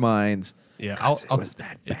into our minds. Yeah, it was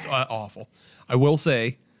that it's awful. I will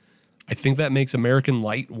say, I think that makes American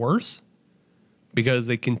Light worse because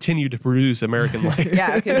they continue to produce American Light.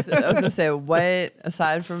 Yeah, okay, so I was gonna say, what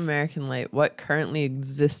aside from American Light, what currently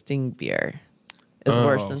existing beer is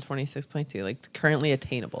worse than 26.2? Like currently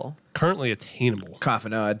attainable. Currently attainable.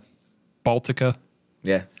 Coffinade. Baltica.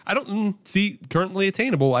 Yeah. I don't see currently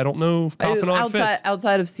attainable. I don't know if Coffinade fits.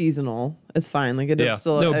 Outside of seasonal, it's fine. Like it is Yeah,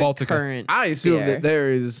 still no, a Baltica. current. I assume beer. that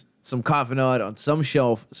there is some Coffinade on some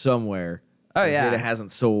shelf somewhere. Oh, yeah. That it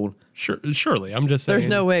hasn't sold. Surely. I'm just saying. There's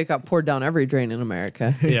no way it got poured down every drain in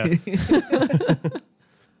America. Yeah.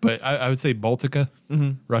 But I would say Baltica,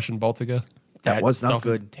 Russian Baltica. That was not stuff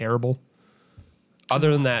is good. terrible.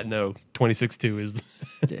 Other than that, no, 26.2 is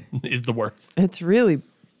is the worst. It's really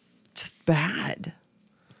just bad.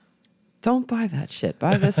 Don't buy that shit.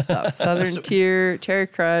 Buy this stuff. Southern Tier, Cherry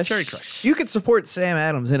Crush. Cherry Crush. You could support Sam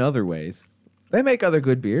Adams in other ways. They make other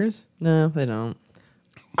good beers. No, they don't.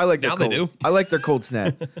 I like their Now they cold. do. I like their cold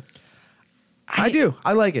snap. I do.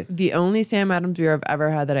 I like it. The only Sam Adams beer I've ever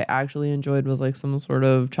had that I actually enjoyed was like some sort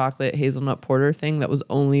of chocolate hazelnut porter thing that was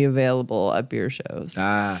only available at beer shows.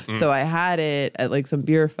 So I had it at like some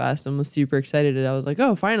beer fest and was super excited. And I was like,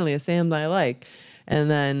 oh, finally a Sam that I like. And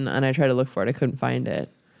I tried to look for it. I couldn't find it.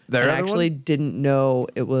 Their And I other actually one? didn't know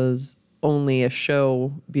it was only a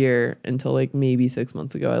show beer until like maybe 6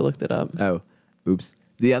 months ago. I looked it up. Oh, oops.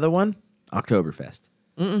 The other one, Oktoberfest.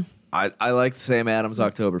 I like Sam Adams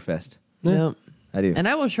Oktoberfest. Yep. I do. And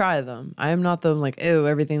I will try them. I am not them like, oh,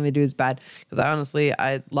 everything they do is bad. Because I honestly,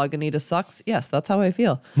 Lagunitas sucks. Yes, that's how I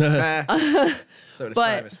feel. So does But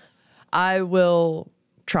Primus. I will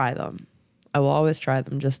try them. I will always try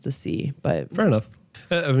them just to see. But Fair enough.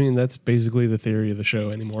 I mean, that's basically the theory of the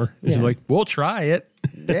show anymore. It's Yeah. just like, we'll try it.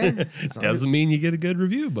 Yeah. Doesn't mean you get a good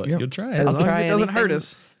review, but Yep. you'll try As it. long as try it doesn't hurt anything-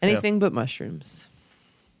 us. Anything but mushrooms.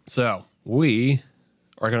 So we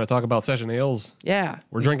are going to talk about session ales. Yeah.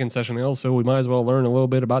 We're drinking session ales, so we might as well learn a little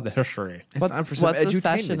bit about the history. It's time for some What's a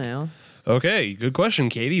session edutainment. ale? Okay, good question,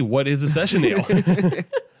 Katie. What is a session ale?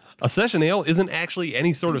 A session ale isn't actually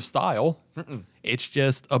any sort of style. It's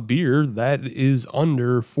just a beer that is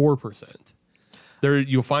under 4%. There,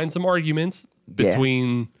 you'll find some arguments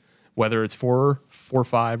between whether it's 4,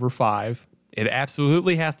 4.5, or 5. It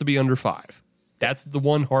absolutely has to be under 5. That's the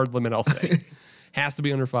one hard limit I'll say. Has to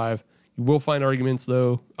be under 5. You will find arguments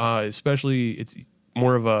though, especially it's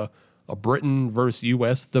more of a Britain versus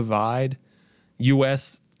U.S. divide.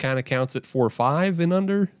 U.S. kind of counts at 4.5 and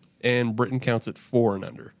under, and Britain counts at 4 and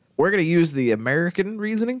under. We're going to use the American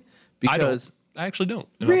reasoning because. I actually don't.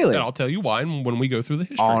 And Really? I'll tell you why when we go through the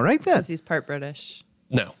history. All right then. Because he's part British.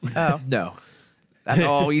 No. Oh. No. That's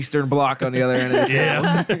all Eastern Bloc on the other end of the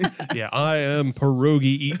table. Yeah. Yeah, I am pierogi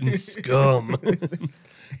eating scum.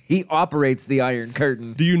 He operates the Iron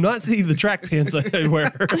Curtain. Do you not see the track pants I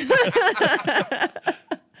wear?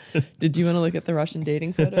 Did you want to look at the Russian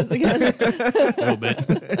dating photos again? A little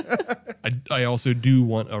bit. I also do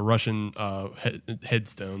want a Russian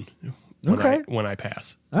headstone when I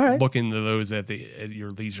pass. All right. Look into those at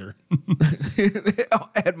your leisure.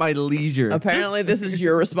 At my leisure. Apparently, this is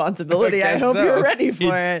your responsibility. I guess hope so. you're ready for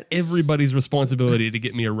It's it. everybody's responsibility to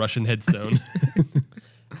get me a Russian headstone.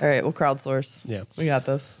 All right, we'll crowdsource. Yeah. We got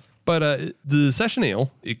this. But the session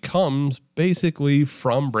ale, it comes basically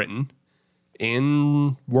from Britain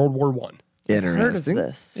in World War One. Heard of Interesting.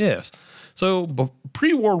 this? Yes. So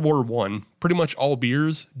pre-World War One, pretty much all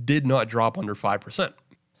beers did not drop under 5%.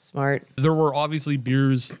 Smart. There were obviously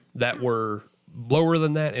beers that were lower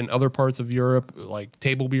than that in other parts of Europe, like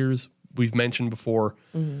table beers we've mentioned before,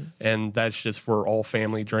 and that's just for all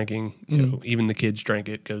family drinking. You know, even the kids drank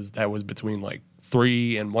it because that was between like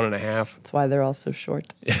 3 and 1.5. That's why they're all so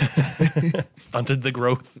short. Stunted the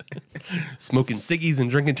growth. Smoking ciggies and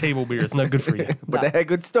drinking table beer. It's not good for you. But they had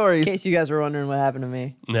good stories. In case you guys were wondering what happened to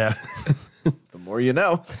me. Yeah. The more you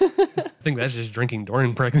know. I think that's just drinking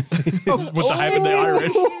during pregnancy. Is what the hype of the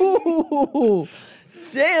Irish. Ooh,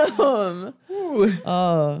 damn.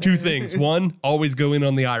 2 things. 1, always go in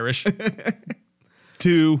on the Irish.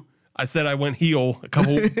 2, I said I went heel a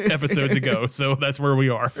couple episodes ago, so that's where we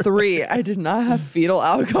are. 3, I did not have fetal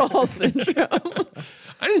alcohol syndrome.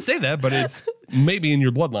 I didn't say that, but it's maybe in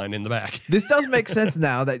your bloodline in the back. This does make sense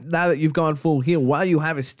now that you've gone full heel while you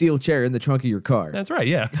have a steel chair in the trunk of your car. That's right,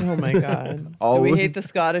 yeah. Oh my God. All Do we with- hate the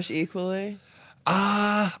Scottish equally?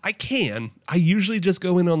 I can. I usually just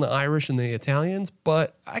go in on the Irish and the Italians,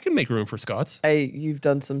 but I can make room for Scots. You've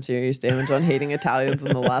done some serious damage on hating Italians in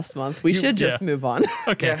the last month. We should just yeah. move on.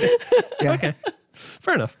 Okay. Yeah. Okay.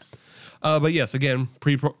 Fair enough. But yes, again,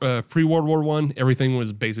 pre World War One, everything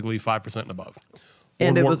was basically 5% and above.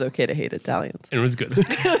 And World it War- was okay to hate Italians. And it was good.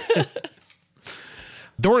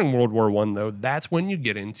 During World War I, though, that's when you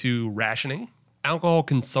get into rationing. Alcohol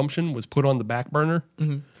consumption was put on the back burner.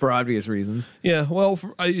 For obvious reasons. Yeah, well,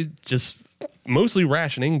 just mostly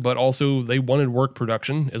rationing, but also they wanted work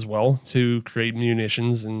production as well to create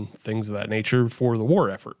munitions and things of that nature for the war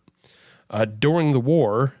effort. During the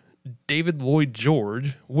war, David Lloyd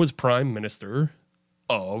George was Prime Minister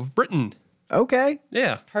of Britain. Okay.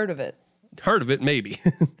 Yeah, Heard of it. heard of it, maybe.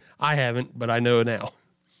 I haven't, but I know now.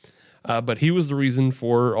 But he was the reason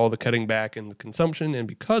for all the cutting back and the consumption, and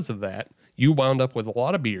because of that, you wound up with a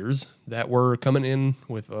lot of beers that were coming in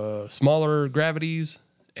with smaller gravities,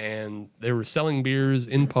 and they were selling beers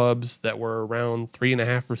in pubs that were around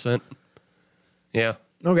 3.5%. Yeah,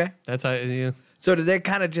 Okay. that's how. Yeah, So did they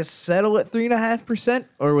kind of just settle at 3.5%,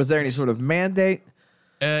 or was there any sort of mandate?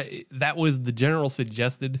 that was the general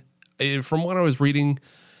suggested. From what I was reading,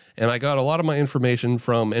 and I got a lot of my information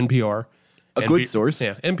from NPR. A good source.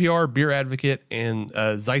 Yeah, NPR, Beer Advocate, and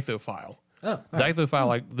Zythophile. Oh, Zythophile,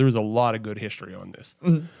 like there's a lot of good history on this.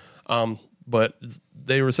 But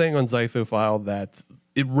they were saying on Zythophile that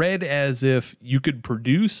it read as if you could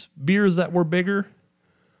produce beers that were bigger,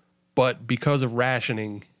 but because of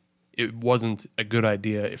rationing, it wasn't a good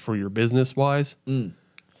idea for your business wise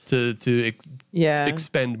to Yeah.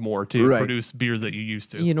 expend more to Right. produce beers that you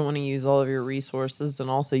used to. You don't want to use all of your resources, and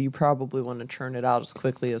also you probably want to churn it out as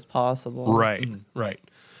quickly as possible. Right, right.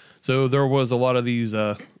 So there was a lot of these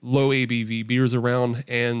low ABV beers around,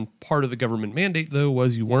 and part of the government mandate, though,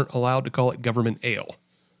 was you weren't allowed to call it government ale.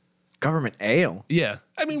 Government ale. Yeah.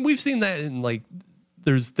 I mean, we've seen that in, like,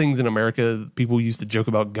 there's things in America, people used to joke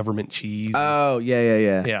about government cheese. Oh,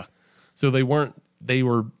 yeah. Yeah. So they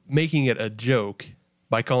were making it a joke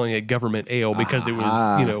by calling it government ale because it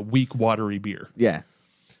was, weak, watery beer. Yeah.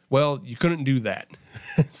 Well, you couldn't do that.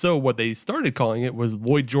 So what they started calling it was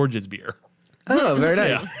Lloyd George's beer. Oh, very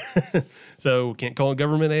nice. Yeah. So can't call it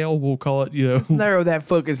government ale. We'll call it, Narrow that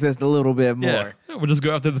focus just a little bit more. yeah. We'll just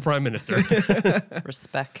go after the prime minister.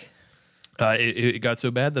 Respect. It got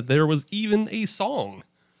so bad that there was even a song.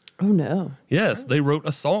 Oh no. Yes, they wrote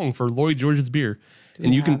a song for Lloyd George's beer. Do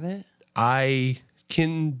we have it? I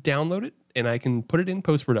can download it and I can put it in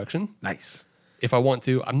post production Nice. if I want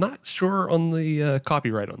to. I'm not sure on the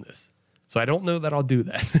copyright on this, so I don't know that I'll do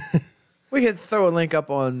that. We could throw a link up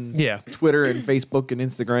on Yeah. Twitter and Facebook and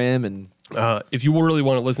Instagram and If you really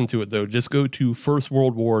want to listen to it, though, just go to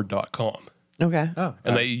firstworldwar.com. Okay.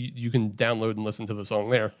 And you can download and listen to the song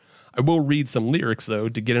there. I will read some lyrics, though,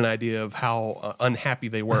 to get an idea of how unhappy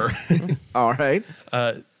they were. all right.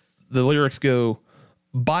 The lyrics go,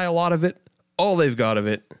 buy a lot of it, all they've got of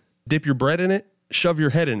it, dip your bread in it, shove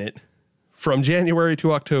your head in it, from January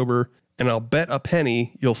to October, and I'll bet a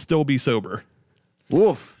penny you'll still be sober.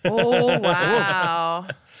 Woof. Oh wow.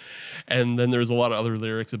 And then there's a lot of other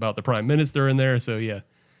lyrics about the prime minister in there. So, yeah,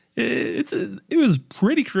 it was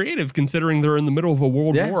pretty creative considering they're in the middle of a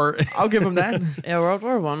world Yeah. war. I'll give them that. Yeah, World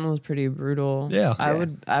War One was pretty brutal. Yeah.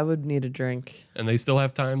 I would need a drink. And they still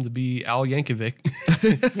have time to be Al Yankovic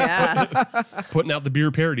Yeah. putting out the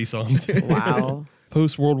beer parody songs. Wow.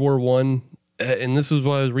 Post World War I, and this was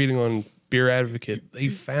what I was reading on Beer Advocate, they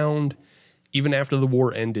found, even after the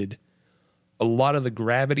war ended, a lot of the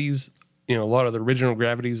gravities, a lot of the original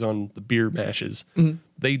gravities on the beer mashes,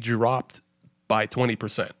 they dropped by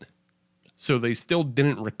 20%. So they still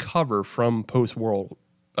didn't recover from post-World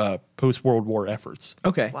War efforts.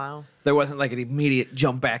 Okay. Wow. There wasn't like an immediate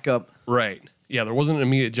jump back up. Right. Yeah, there wasn't an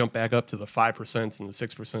immediate jump back up to the 5% and the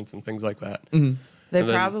 6% and things like that. They And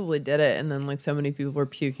then- probably did it, and then like so many people were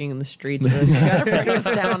puking in the streets. They're like, you gotta bring this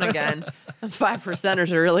down again.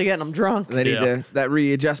 5%ers are really getting them drunk. They need Yeah. that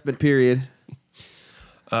readjustment period.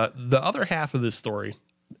 The other half of this story,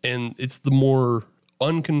 and it's the more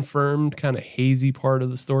unconfirmed, kind of hazy part of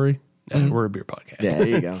the story. We're a beer podcast. Yeah, there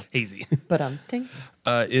you go. Hazy. But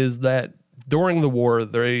Is that during the war,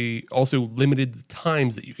 they also limited the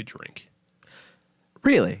times that you could drink.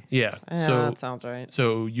 Really? Yeah. yeah, So that sounds right.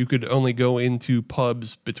 so you could only go into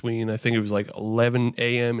pubs between, I think it was like 11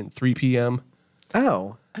 a.m. and 3 p.m.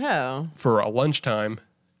 Oh. Oh, for a lunchtime.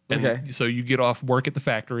 And Okay. so you get off work at the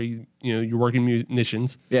factory, you're working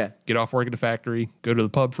munitions. Yeah. Get off work at the factory, go to the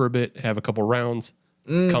pub for a bit, have a couple rounds,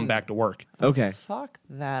 come back to work. Okay. fuck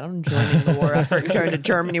that! I'm joining the war effort and going to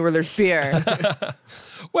Germany where there's beer.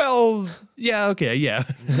 Well, yeah, okay, yeah.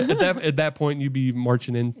 At that point, you'd be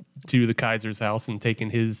marching in to the Kaiser's house and taking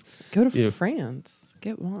his. Go to Yeah. France.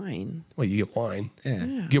 Get wine. Well, you get wine.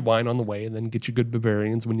 Yeah. Get wine on the way, and then get your good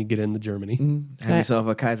Bavarians when you get into Germany. Have yourself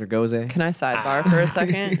a Kaiser Gose. Can I sidebar for a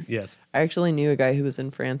second? Yes. I actually knew a guy who was in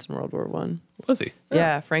France in World War One. Was he?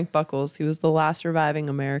 Yeah, Frank Buckles. He was the last surviving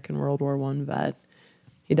American World War One vet.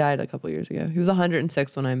 He died a couple years ago. He was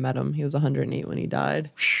 106 when I met him. He was 108 when he died.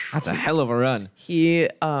 That's a hell of a run. He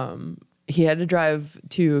had to drive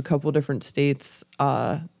to a couple different states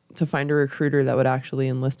to find a recruiter that would actually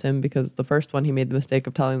enlist him, because the first one he made the mistake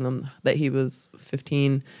of telling them that he was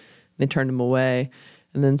 15. They turned him away.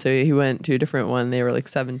 And then so he went to a different one. They were like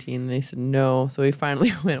 17. And they said no. So he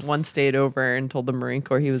finally went one state over and told the Marine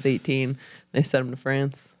Corps he was 18. They sent him to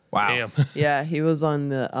France. Wow. Damn. Yeah, he was on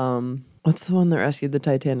the what's the one that rescued the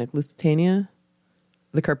Titanic? Lusitania?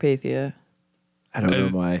 The Carpathia. I don't know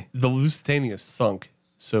why. The Lusitania sunk.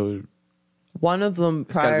 So One of them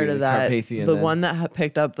It's gotta prior be to the that, Carpathian the then. one that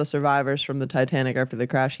picked up the survivors from the Titanic after the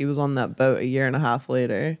crash, he was on that boat a year and a half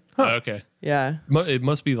later. okay. Yeah. It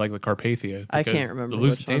must be like the Carpathia. I can't because remember The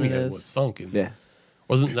which one it Lusitania is. was sunken. Yeah.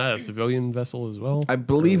 Wasn't that a civilian vessel as well? I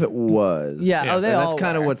believe it was. Yeah. Yeah, Oh, they and all that's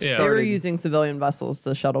kind of were. what Yeah. They were started. using civilian vessels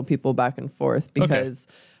to shuttle people back and forth because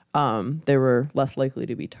they were less likely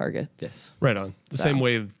to be targets. Yes. Right on. The So. same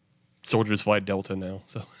way soldiers fly Delta now.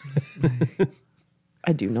 So,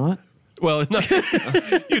 I do not. well, not,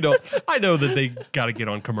 you know, I know that they got to get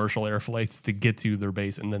on commercial air flights to get to their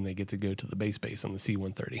base, and then they get to go to the base on the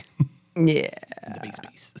C-130. Yeah. The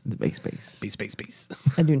base. the big space. Base.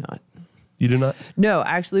 I do not. You do not? No,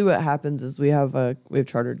 actually, what happens is we have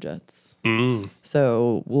chartered jets. Mm.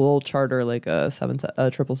 So we'll charter like a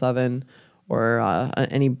 777 or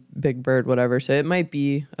any big bird, whatever. So it might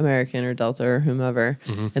be American or Delta or whomever,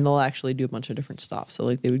 and they'll actually do a bunch of different stops. So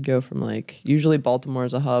like they would go from like usually Baltimore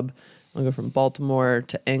is a hub. They'll go from Baltimore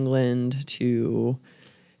to England to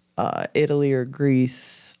Italy or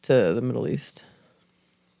Greece to the Middle East.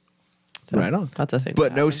 So Right on. That's a thing. But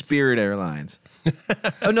that no happens. Spirit Airlines.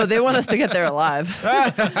 Oh no, they want us to get there alive.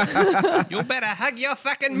 You better hug your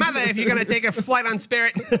fucking mother if you're going to take a flight on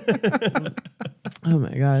Spirit. Oh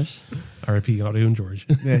my gosh. R.I.P. Audio and George.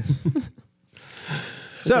 Yes.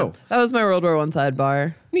 So, That was my World War One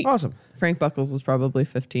sidebar. awesome. Frank Buckles was probably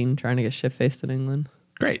 15 trying to get shit-faced in England.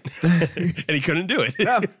 Great. And he couldn't do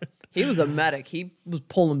it. He was a medic. He was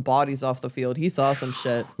pulling bodies off the field. He saw some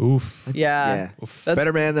shit. Oof. Yeah. Yeah. That's-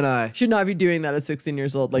 Better man than I. Should not be doing that at 16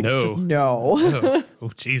 years old. Like, No. just no.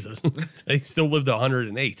 Oh, Jesus. He still lived to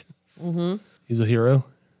 108. Mm-hmm. He's a hero.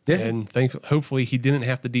 Yeah. And hopefully he didn't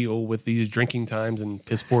have to deal with these drinking times and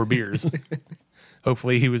piss poor beers.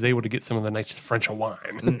 Hopefully he was able to get some of the nice French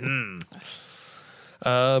wine.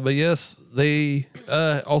 But yes, they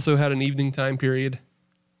also had an evening time period.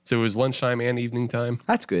 So it was lunchtime and evening time.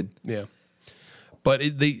 That's good. Yeah. But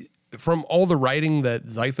from all the writing that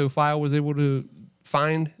Zythophile was able to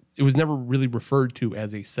find, it was never really referred to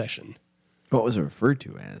as a session. What was it referred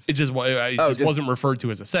to as? It just just- wasn't referred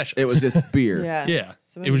to as a session. It was just beer. Yeah. Yeah.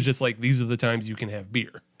 So It was it's- just like, these are the times you can have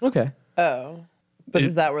beer. Okay. Oh. But It-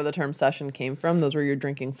 is that where the term session came from? Those were your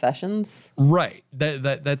drinking sessions? Right.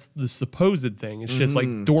 That's the supposed thing. It's just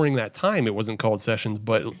like during that time, it wasn't called sessions,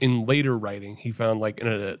 but in later writing, he found like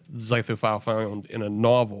Zythophile found in a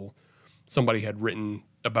novel, somebody had written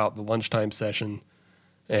about the lunchtime session.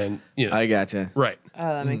 And, you know, I gotcha. right. Oh,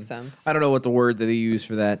 that makes sense. I don't know what the word that they use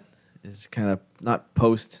for that is, kind of not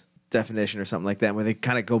post definition or something like that, where they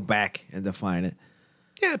kind of go back and define it.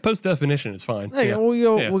 Yeah, post definition is fine. There you yeah.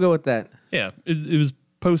 go. Yeah. We'll go with that. Yeah, it was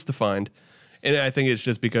post defined, and I think it's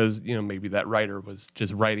just because maybe that writer was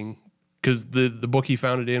just writing because the book he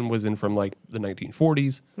found it in was in from like the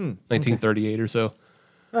 1940s, 1938 or so.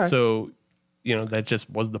 All right. So that just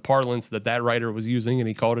was the parlance that writer was using, and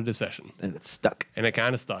he called it a session, And it's stuck. and it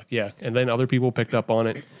kind of stuck. Yeah, and then other people picked up on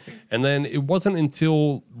it, and then it wasn't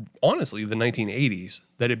until honestly the 1980s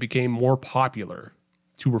that it became more popular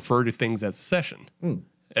to refer to things as a session,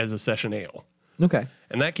 as a session ale. Okay.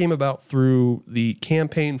 And that came about through the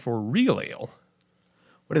campaign for real ale.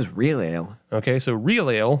 What is real ale? Okay, so real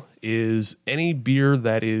ale is any beer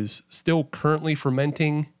that is still currently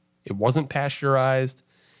fermenting, it wasn't pasteurized,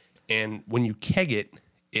 and when you keg it,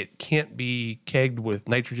 it can't be kegged with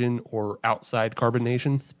nitrogen or outside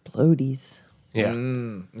carbonation. Explodies. Yeah.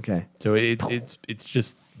 Okay. So it's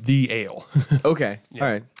just the ale. Okay. All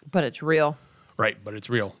right. But it's real. Right, but it's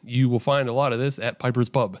real. You will find a lot of this at Piper's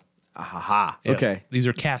Pub. Aha. Yes. Okay. These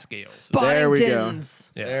are cask ales. There we go. Boddingtons.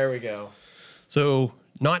 Yeah. There we go. So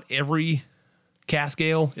not every cask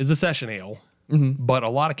ale is a session ale. but a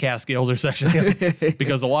lot of cask ales are session ales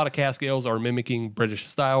because a lot of cask ales are mimicking British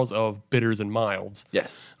styles of bitters and milds.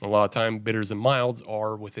 Yes. And a lot of time, bitters and milds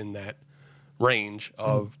are within that range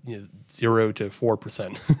of 0 to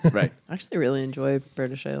 4%. Right. I actually really enjoy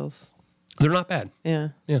British ales. They're not bad. Yeah.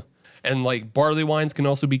 Yeah. And like barley wines can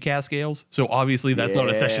also be cask ales. So obviously that's not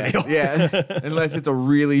a session ale. Yeah. Unless it's a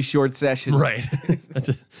really short session. Right. You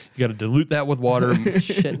got to dilute that with water.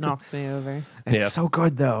 Shit knocks me over. It's Yeah. so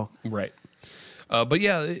good though. Right. But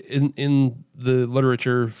yeah, in the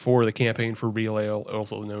literature for the campaign for Real Ale,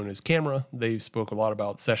 also known as Camera, they spoke a lot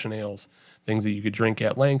about session ales, things that you could drink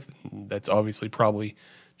at length. That's obviously probably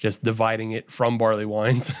just dividing it from barley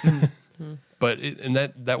wines. But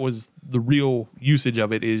that was the real usage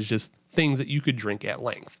of it, is just things that you could drink at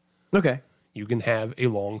length. Okay. You can have a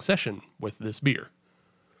long session with this beer.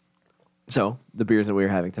 So the beers that we're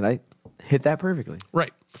having tonight hit that perfectly.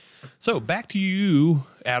 Right. So back to you,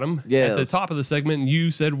 Adam. Yeah, At the let's- top of the segment,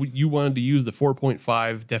 you said you wanted to use the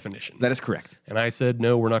 4.5 definition. That is correct. And I said,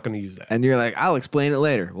 no, we're not going to use that. And you're like, I'll explain it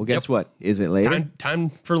later. Well, guess Yep. what? Is it later?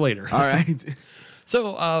 Time for later. All right.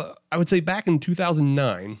 So I would say back in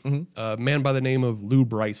 2009, a man by the name of Lou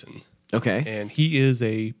Bryson, Okay. and he is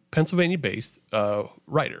a Pennsylvania-based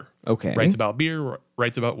writer. Okay. Writes about beer,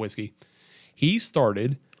 writes about whiskey. He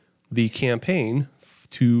started the campaign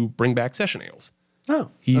to bring back session ales. Oh.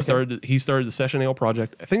 He started the session ale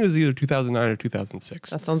project. I think it was either 2009 or 2006.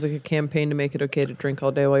 That sounds like a campaign to make it okay to drink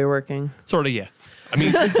all day while you're working. Sort of, yeah. I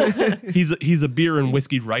mean, he's a beer and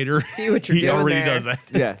whiskey writer. See what you're he doing already there. does that.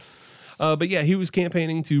 Yeah. But yeah, he was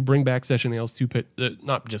campaigning to bring back session ales to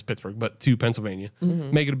not just Pittsburgh, but to Pennsylvania,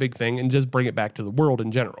 make it a big thing, and just bring it back to the world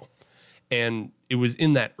in general. And it was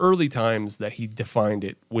in that early times that he defined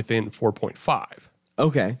it within 4.5.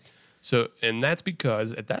 Okay. So, and that's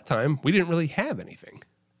because at that time we didn't really have anything.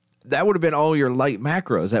 That would have been all your light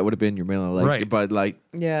macros. That would have been your Miller Lite, Right. your Bud Light.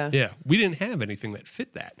 Yeah. Yeah, we didn't have anything that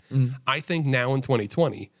fit that. I think now in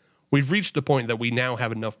 2020, we've reached the point that we now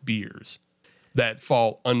have enough beers that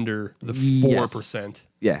fall under the 4%.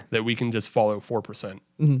 Yeah. That we can just follow 4%.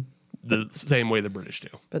 The same way the British do.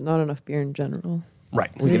 But not enough beer in general. Right.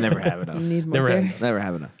 We can never have enough. You need more Never beer. had Never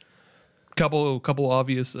have enough. Couple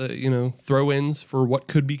obvious, throw-ins for what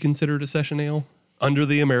could be considered a session ale under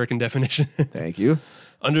the American definition. Thank you.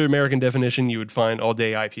 Under American definition, you would find all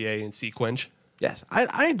day IPA and Sea Quench. Yes.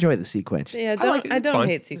 I enjoy the Sequench. Yeah, like it. I It's don't fine.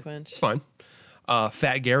 hate Sequench. It's fine.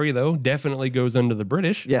 Fat Gary, though, definitely goes under the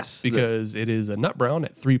British. Yes. Because it is a nut brown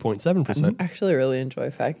at 3.7%. I actually really enjoy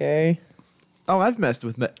Fat Gary. Oh, I've messed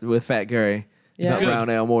with Fat Gary. Yeah. Nut It's brown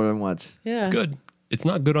ale more than once. Yeah. It's good. It's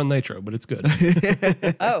not good on nitro, but it's good.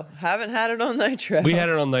 Oh, haven't had it on Nitro. We had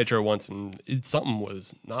it on nitro once, and something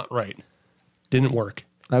was not right. Didn't work.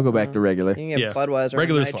 I'll go back to regular. You can get Yeah. Budweiser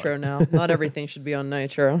Regular's on Nitro fine. now. Not everything should be on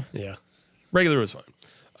Nitro. Yeah. Regular was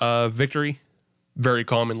fine. Victory, very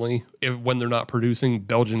commonly, when they're not producing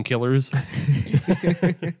Belgian killers,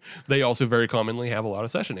 they also very commonly have a lot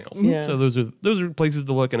of session ales. Yeah. So those are places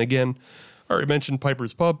to look. And again, I already mentioned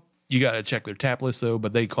Piper's Pub. You got to check their tap list, though,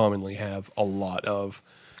 but they commonly have a lot of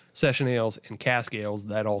session ales and cask ales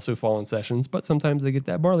that also fall in sessions. But sometimes they get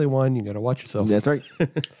that barley wine. You got to watch yourself. That's right.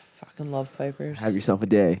 Fucking love Pipers. Have yourself a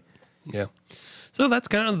day. Yeah. So that's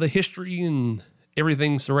kind of the history and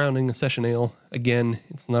everything surrounding a session ale. Again,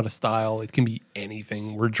 it's not a style. It can be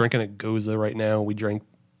anything. We're drinking a Goza right now. We drank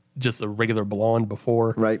just a regular blonde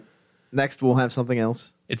before. Right. Next, we'll have something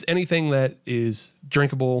else. It's anything that is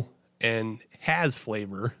drinkable and has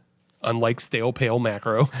flavor, unlike stale pale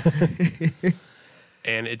macro.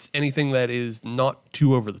 And it's anything that is not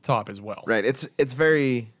too over the top as well. Right. It's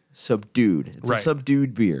very subdued. It's Right. a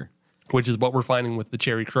subdued beer. Which is what we're finding with the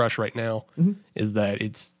Cherry Crush right now, is that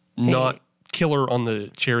it's not killer on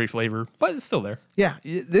the cherry flavor, but it's still there. Yeah.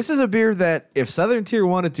 This is a beer that if Southern Tier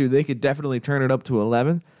wanted to, they could definitely turn it up to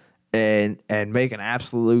 11 and make an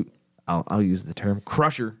absolute, I'll use the term,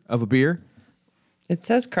 crusher of a beer. It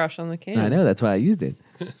says crush on the can. I know. That's why I used it.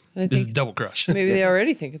 I This is think Double Crush. maybe they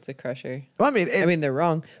already think it's a crusher. Well, I mean, I mean, they're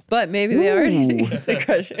wrong, but maybe they already think it's a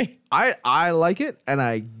crusher. I like it and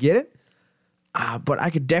I get it, but I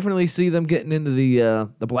could definitely see them getting into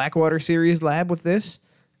the Blackwater series lab with this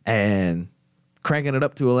and cranking it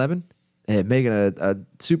up to 11 and making a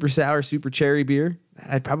super sour, super cherry beer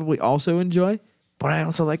that I'd probably also enjoy. But I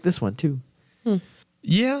also like this one too.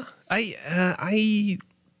 Yeah, I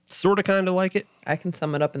sort of kind of like it. I can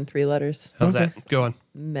sum it up in 3 letters. How's that? Go on.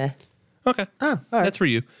 Meh. Okay. Oh, all right. That's for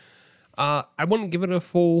you. I wouldn't give it a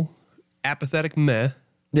full apathetic meh.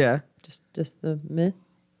 Yeah. Just the meh.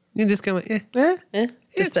 You just kind of, Eh? Eh?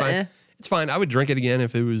 it's Just the fine. eh. It's fine. I would drink it again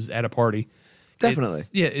if it was at a party. Definitely.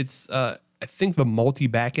 It's I think the malty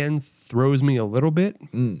back end throws me a little bit,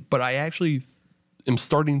 but I actually am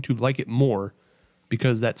starting to like it more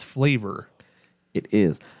because that's flavor. It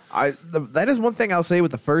is. That is one thing I'll say with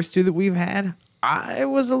the first two that we've had. I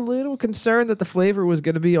was a little concerned that the flavor was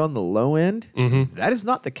going to be on the low end. Mm-hmm. That is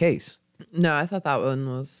not the case. No, I thought that one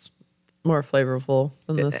was more flavorful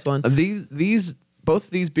than this one. Both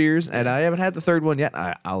of these beers, and I haven't had the third one yet.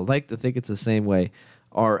 I'll like to think it's the same way.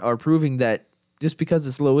 Are proving that just because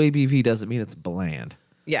it's low ABV doesn't mean it's bland.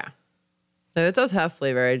 Yeah. No, it does have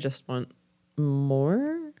flavor. I just want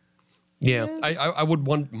more. Yeah, I would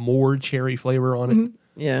want more cherry flavor on it.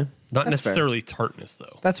 Yeah. Not That's necessarily tartness,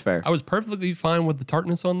 though. That's fair. I was perfectly fine with the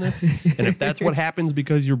tartness on this. And if that's what happens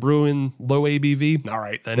because you're brewing low ABV, all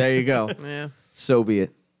right, then. There you go. Yeah. So be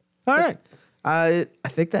it. All right. I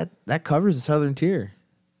think that covers the Southern Tier.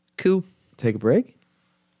 Cool. Take a break.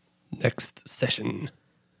 Next session.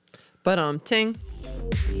 But ting.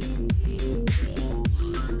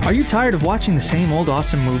 Are you tired of watching the same old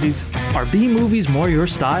awesome movies? Are B movies more your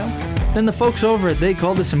style? Then the folks over at They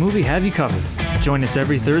Call This a Movie have you covered. Join us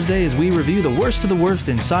every Thursday as we review the worst of the worst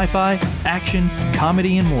in sci-fi, action,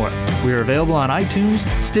 comedy, and more. We are available on iTunes,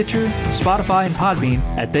 Stitcher, Spotify, and Podbean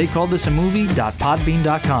at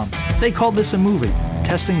theycalledthisamovie.podbean.com. They Called This a Movie,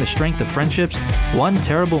 testing the strength of friendships, one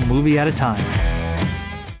terrible movie at a time.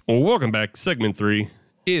 Well, welcome back, segment 3.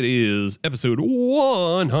 It is episode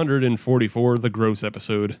 144, the gross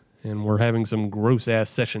episode. And we're having some gross-ass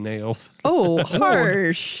session ales. Oh,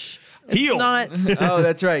 harsh. Heel. Not. Oh,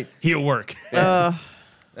 that's right. Heel work. That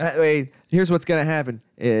way, here's what's going to happen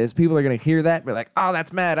is people are going to hear that, be like, oh,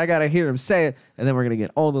 that's mad. I got to hear him say it. And then we're going to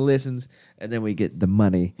get all the listens, and then we get the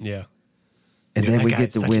money, Yeah. and Dude, then that we guy get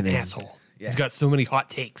is the such an winning. asshole. He's got so many hot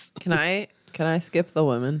takes. Can I skip the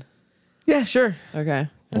women? Yeah, sure. Okay.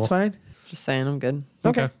 That's fine. Just saying I'm good.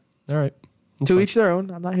 Okay. All right. To each their own.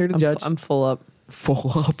 I'm not here to judge. I'm full up.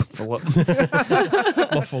 full up. Full up.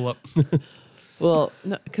 Well, full up. Well,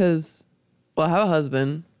 no, because I have a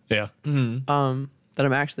husband Yeah. that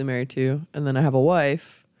I'm actually married to, and then I have a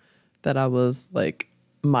wife that I was like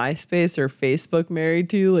MySpace or Facebook married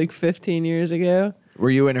to like 15 years ago. Were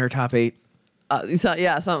you in her top 8?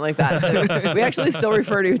 Yeah, something like that. So we actually still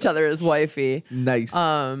refer to each other as wifey. Nice.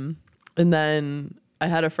 And then I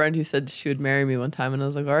had a friend who said she would marry me one time, and I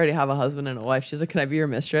was like, I already have a husband and a wife. She's like, can I be your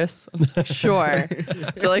mistress? I was like, sure.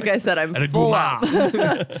 So like I said, I'm And a full up.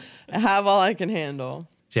 guma. I have all I can handle.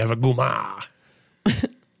 You have a guma. I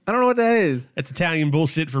don't know what that is. That's Italian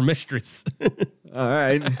bullshit for mistress. All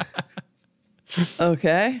right.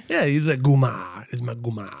 Okay. Yeah, he's a guma. It's my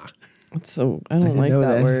guma. So I don't didn't like know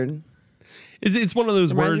that that. word. It's one of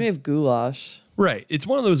those Reminds words. me of goulash. Right. It's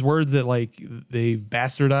one of those words that like they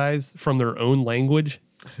bastardize from their own language.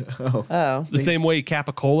 Oh. The same way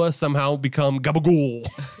capicola somehow become gabagool.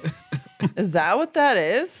 Is that what that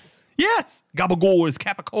is? Yes, gabagool is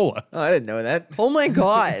capicola. Oh, I didn't know that. Oh my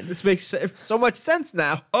God. This makes so much sense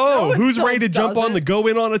now. Oh, it who's still ready to jump on doesn't. the go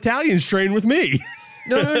in on Italian strain with me?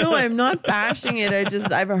 No. I'm not bashing it.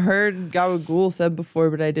 I've heard gabagool said before,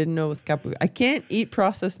 but I didn't know it was gabagool. I can't eat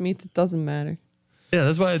processed meats. It doesn't matter. Yeah,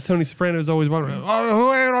 that's why Tony Soprano is always wondering, oh,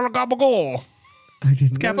 who ain't on a gabagool? I didn't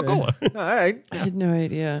It's capicola. All right. I had no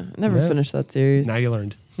idea. I never Yeah. finished that series. Now you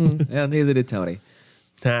learned. Yeah, neither did Tony.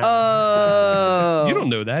 Nah. Oh. You don't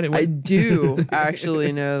know that. I do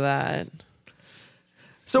actually know that.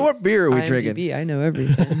 So what beer are we drinking? IMDb, I know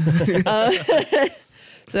everything.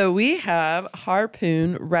 So we have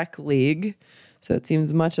Harpoon Rec League. So it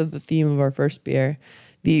seems much of the theme of our first beer.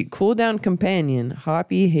 The Cool Down Companion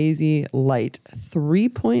Hoppy Hazy Light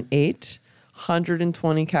 3.8,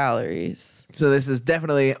 120 calories. So this is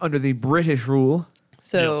definitely under the British rule.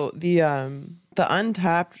 So the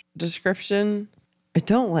Untapped description, I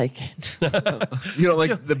don't like it. You don't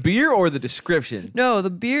like the beer or the description? No, the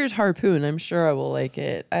beer's Harpoon. I'm sure I will like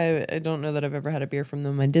it. I don't know that I've ever had a beer from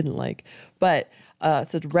them I didn't like. But it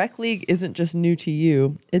says Rec League isn't just new to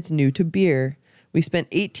you, it's new to beer. We spent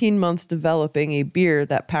 18 months developing a beer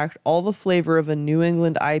that packed all the flavor of a New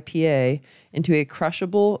England IPA into a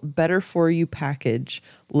crushable, better-for-you package.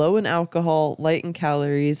 Low in alcohol, light in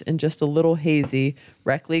calories, and just a little hazy,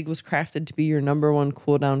 Rec League was crafted to be your number one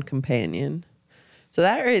cool-down companion. So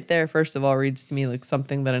that right there, first of all, reads to me like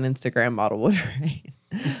something that an Instagram model would write.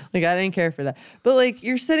 Like, I didn't care for that. But, like,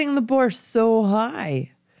 you're setting the bar so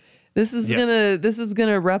high. This is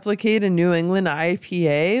gonna replicate a New England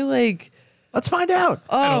IPA? Like... Let's find out.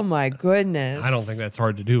 Oh my goodness. I don't think that's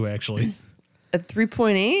hard to do, actually. At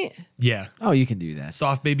 3.8? Yeah. Oh, you can do that.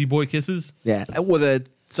 Soft baby boy kisses. Yeah, with a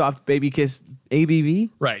soft baby kiss ABV.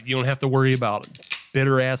 Right. You don't have to worry about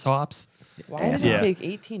bitter ass hops. Why did Yeah. it take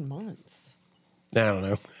 18 months? I don't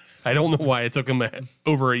know. I don't know why it took them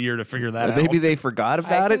over a year to figure that out. Maybe they forgot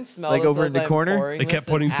about it, like over in the corner. They kept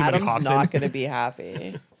putting too many hops in. Adam's not going to be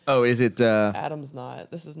happy. Oh, is it Adam's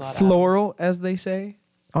not. This is not floral, as they say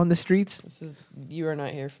on the streets? You are not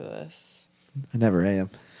here for this. I never am.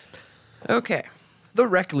 Okay. The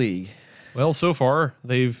Rec League. Well, so far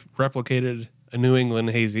they've replicated a New England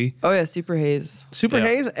hazy. Oh yeah, Super Haze. Super Yeah.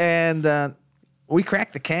 Haze, and we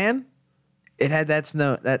cracked the can. It had that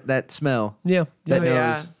that smell. Yeah, That Oh,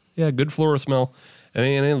 yeah. nose. yeah, good floral smell. I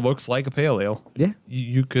mean, it looks like a pale ale. Yeah.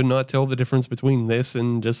 You could not tell the difference between this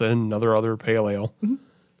and just another other pale ale.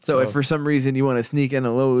 So if for some reason you want to sneak in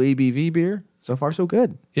a low ABV beer, so far so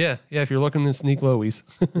good. Yeah, if you're looking to sneak lowies.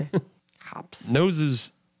 Hops. Nose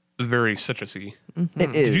is very citrusy. It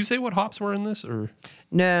is. Did you say what hops were in this, or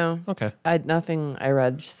No. okay? Nothing I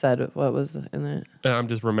read said what was in it. I'm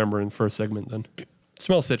just remembering first segment then. It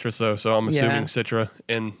smells citrus though, so I'm assuming Yeah. Citra,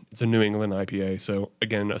 and it's a New England IPA, so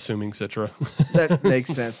again, assuming Citra. That makes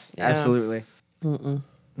sense. Yeah. Absolutely.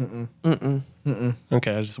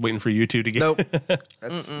 Okay, I was just waiting for you two to get. Nope.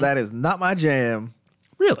 That is not my jam.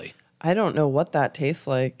 Really, I don't know what that tastes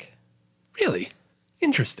like. really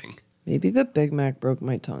interesting. Maybe the Big Mac broke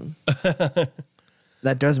my tongue.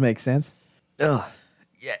 That does make sense. Ugh.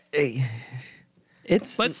 Yeah. Hey.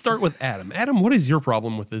 It's Let's start with Adam. Adam, what is your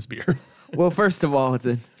problem with this beer? Well, first of all,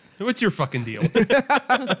 What's your fucking deal?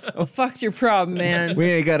 oh, fuck's your problem, man. we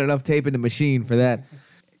ain't got enough tape in the machine for that.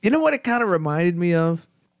 You know what it kind of reminded me of?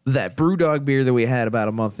 That Brewdog beer that we had about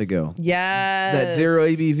a month ago. Yes. That 0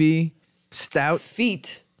 ABV stout.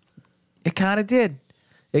 feet. It kind of did.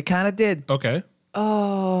 It kind of did. Okay.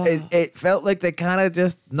 Oh. It felt like they kind of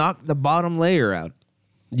just knocked the bottom layer out.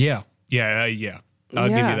 Yeah. I'll give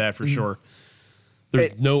Yeah. you that for sure.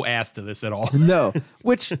 There's no ass to this at all. No,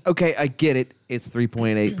 which, okay, I get it. It's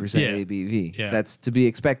 3.8% Yeah. ABV. Yeah. That's to be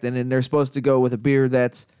expected. And they're supposed to go with a beer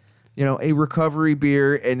that's, a recovery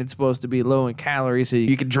beer, and it's supposed to be low in calories, so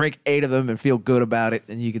you can drink 8 of them and feel good about it,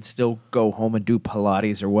 and you can still go home and do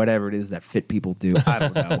Pilates or whatever it is that fit people do. I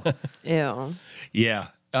don't know. Ew. Yeah.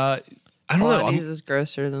 I don't know. Pilates is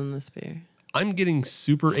grosser than this beer. I'm getting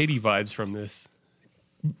super 80 vibes from this.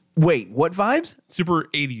 Wait, what vibes? Super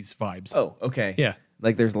 80s vibes. Oh, okay. Yeah.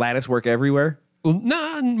 Like there's lattice work everywhere? Well,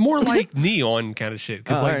 nah, more like neon kind of shit.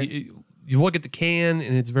 Because Oh, like alright. you look at the can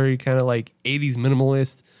and it's very kind of like 80s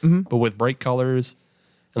minimalist, but with bright colors.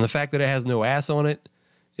 And the fact that it has no ass on it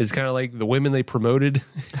is kind of like the women they promoted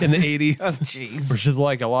in the 80s. jeez. Which is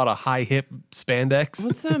like a lot of high hip spandex.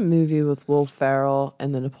 What's that movie with Will Ferrell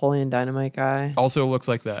and the Napoleon Dynamite guy? Also looks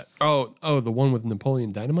like that. Oh, the one with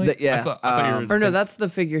Napoleon Dynamite? Yeah, I thought you were Or no, that's the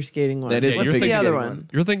figure skating one. That is Yeah, What's you're the thinking other skating one?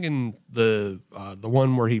 You're thinking the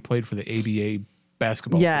one where he played for the ABA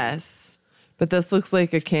basketball team. Yes. But this looks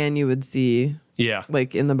like a can you would see Yeah.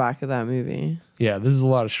 like in the back of that movie. Yeah, this is a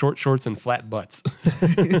lot of short shorts and flat butts.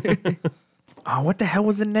 Oh, what the hell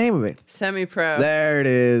was the name of it? Semi-pro. There it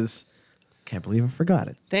is. Can't believe I forgot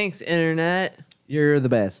it. Thanks, internet. You're the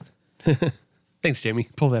best. Thanks, Jamie.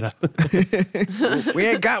 Pull that up. We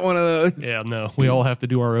ain't got one of those. Yeah, no. We all have to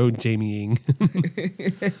do our own Jamieing.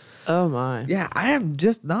 Oh my. Yeah, I am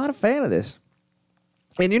just not a fan of this.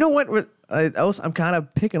 And you know what else I'm kind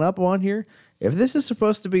of picking up on here? If this is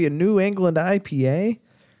supposed to be a New England IPA,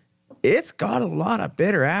 it's got a lot of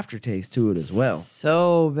bitter aftertaste to it as well.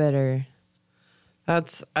 So bitter. I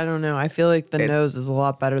don't know. I feel like the nose is a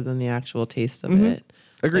lot better than the actual taste of it.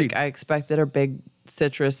 Agreed. Like, I expected a big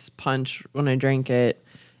citrus punch when I drank it.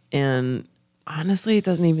 And honestly, it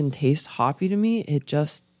doesn't even taste hoppy to me. It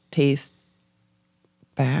just tastes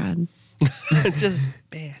bad. Just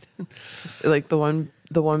bad. Like the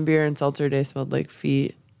one beer in Seltzer Day smelled like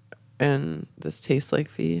feet. And this tastes like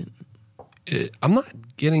feet. I'm not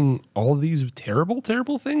getting all these terrible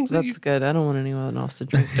things. That's good. I don't want anyone else to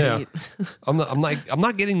drink Yeah. feet. I'm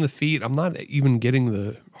not getting the feet. I'm not even getting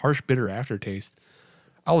the harsh bitter aftertaste.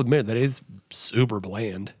 I'll admit that it's super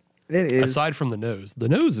bland. It is. Aside from the nose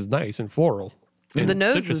is nice and floral. And The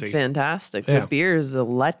nose is citrusy. fantastic. Yeah. The beer is a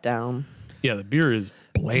letdown. Yeah, the beer is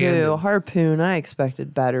bland. Ew, and- Harpoon, I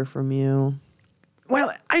expected better from you.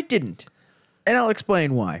 Well, I didn't. And I'll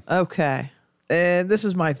explain why. Okay. And this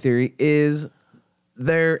is my theory, is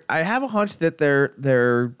I have a hunch that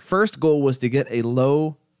their first goal was to get a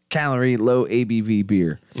low calorie, low ABV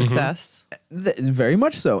beer. Success. Very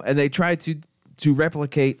much so. And they tried to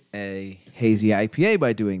replicate a hazy IPA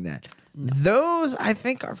by doing that. Those, I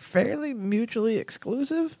think, are fairly mutually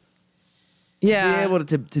exclusive. Yeah. Be able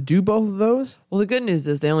to do both of those. Well, the good news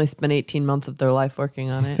is they only spent 18 months of their life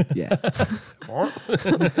working on it. Yeah.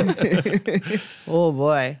 Oh,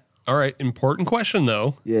 boy. All right, important question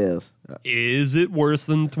though. Yes. Is it worse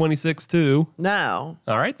than 26.2? No.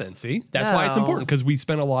 All right then. See, that's why it's No. important because we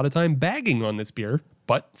spent a lot of time bagging on this beer,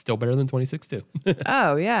 but still better than 26.2.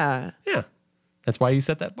 Oh, yeah. Yeah, that's why you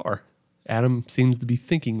set that bar. Adam seems to be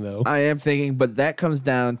thinking though. I am thinking, but that comes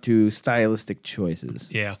down to stylistic choices.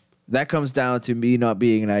 Yeah. That comes down to me not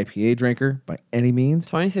being an IPA drinker by any means.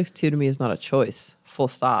 26.2 to me is not a choice. Full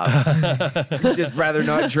stop. Just rather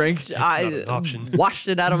not drink. I not an option. washed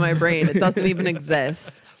it out of my brain. It doesn't even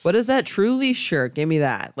exist. What is that? Truly? Sure. Give me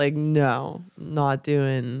that. Like, no. Not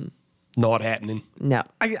doing. Not happening. No.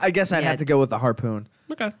 I guess I'd Yeah. have to go with the harpoon.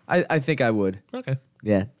 Okay. I think I would. Okay.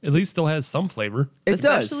 Yeah. At least still has some flavor. It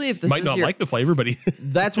Especially if this Might is not your, like the flavor, but he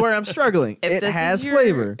That's where I'm struggling. if It this has is your-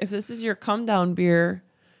 flavor. If this is your come down beer,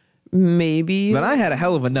 maybe But I had a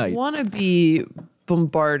hell of a night. want to be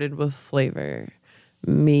bombarded with flavor.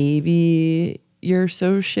 Maybe you're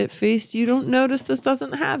so shit faced you don't notice this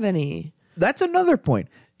doesn't have any. That's another point.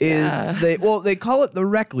 Is Yeah. they call it the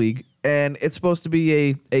Rec League, and it's supposed to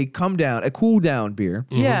be a come down, a cool down beer.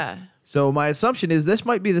 Yeah. So my assumption is this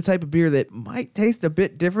might be the type of beer that might taste a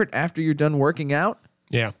bit different after you're done working out.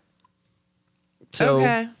 yeah. So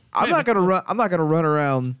Okay. I'm not gonna run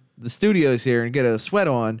around the studios here and get a sweat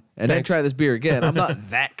on and then Thanks. try this beer again. I'm not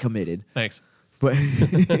that committed. Thanks. But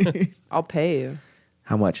I'll pay you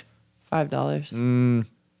how much? $5. Homie,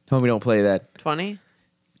 don't play that. 20.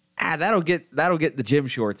 That'll get the gym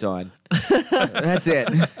shorts on. That's it.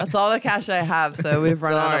 That's all the cash I have, so we've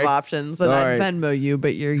run out Sorry. of options. And Sorry. I'd Venmo you,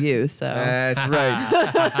 but you're you, so That's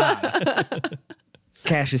right.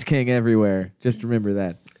 Cash is king everywhere. Just remember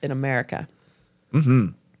that. in America.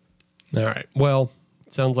 All right. Well,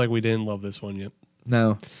 sounds like we didn't love this one yet.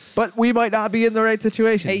 No. But we might not be in the right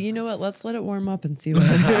situation. Hey, you know what? Let's let it warm up and see what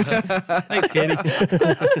happens. Thanks, Katie.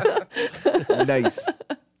 Nice.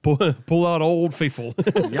 Pull out Old Faithful.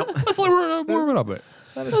 Yep. Let's let it warm it up a bit.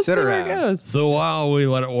 Sit See where around. it goes. So while we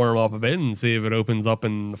let it warm up a bit and see if it opens up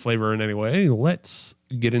in the flavor in any way, let's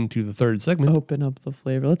get into the third segment. Open up the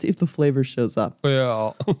flavor. Let's see if the flavor shows up.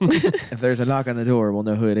 Well, If there's a knock on the door, we'll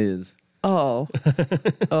know who it is. Oh.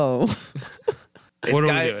 Oh. what are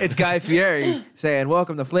we doing? It's Guy Fieri saying,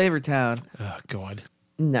 "Welcome to Flavor Town." Oh, God.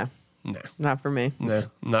 No, No. not for me. No.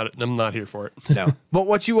 I'm not here for it. No. But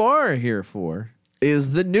what you are here for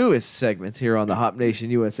is the newest segment here on the Hop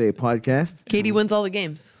Nation USA podcast. Katie wins all the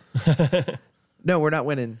games. No, we're not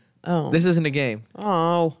winning. Oh. This isn't a game.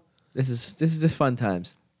 Oh. This is just fun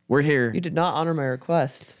times. We're here. You did not honor my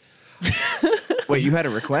request. Wait, you had a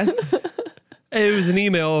request? It was an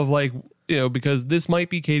email of like, because this might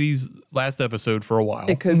be Katie's last episode for a while.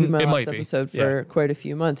 It could be my It last might be. episode for Yeah. quite a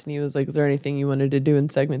few months. And he was like, is there anything you wanted to do in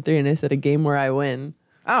segment 3? And I said, a game where I win.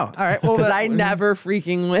 Oh, all right. Well, Because I never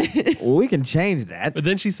freaking win. Well, we can change that. But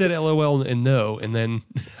then she said LOL and no. And then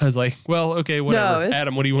I was like, well, okay, whatever. it's-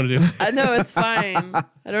 Adam, what do you want to do? I know, it's fine.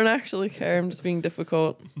 I don't actually care. I'm just being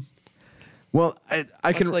difficult. Well,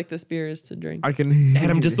 I can. Much like this beer is to drink. I can.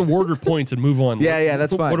 Adam, just award her points and move on. Yeah,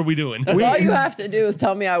 that's fine. What are we doing? That's all you have to do is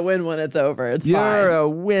tell me I win when it's over. It's You're fine. a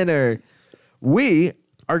winner. We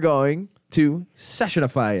are going to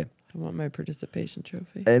sessionify it. I want my participation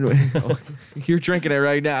trophy. And you're drinking it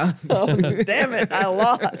right now. Oh, damn it. I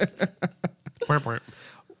lost.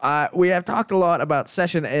 We have talked a lot about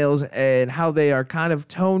session ales and how they are kind of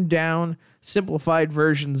toned down, simplified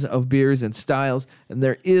versions of beers and styles. And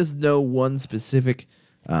there is no one specific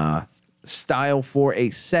style for a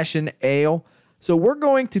session ale. So we're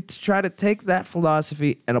going to try to take that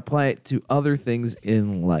philosophy and apply it to other things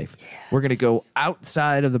in life. We're going to go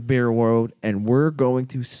outside of the beer world and we're going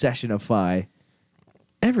to sessionify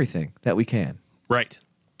everything that we can. Right.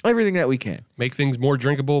 Everything that we can. Make things more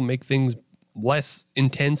drinkable, make things less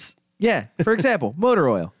intense. Yeah. For example, motor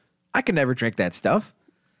oil. I can never drink that stuff.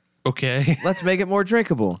 Okay. Let's make it more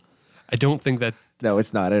drinkable. I don't think that No,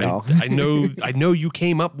 it's not at all. I know you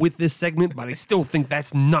came up with this segment, but I still think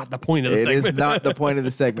that's not the point of the It segment. is not the point of the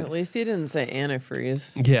At segment. least he didn't say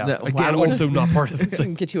antifreeze. Yeah. No, Again, wow. also not part of the I can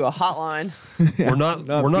segment. get you a hotline. We're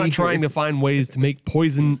not beef. trying to find ways to make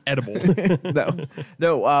poison edible.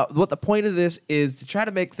 No. What the point of this is to try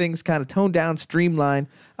to make things kind of toned down, streamlined.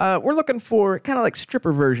 We're looking for kind of like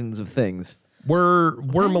stripper versions of things. We're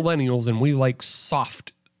millennials and we like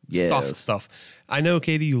soft Yes. stuff. I know,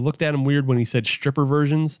 Katie, you looked at him weird when he said stripper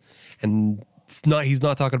versions, and he's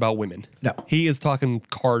not talking about women. No. He is talking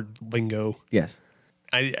card lingo. Yes.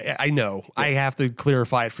 I know. I have to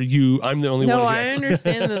clarify it for you. I'm the only No, one I here.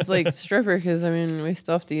 understand it's like stripper because, I mean, we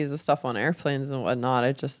still have to use the stuff on airplanes and whatnot.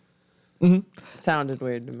 It just sounded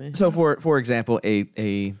weird to me. So for example,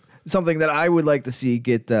 a something that I would like to see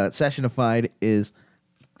get sessionified is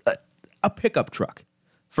a pickup truck.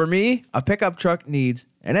 For me, a pickup truck needs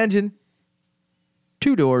an engine,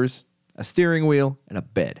 2 doors, a steering wheel, and a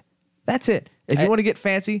bed. That's it. If you want to get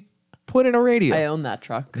fancy, put in a radio. I own that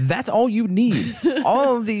truck. That's all you need.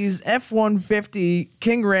 All of these F-150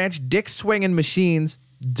 King Ranch dick swinging machines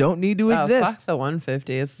don't need to Oh, exist. fuck the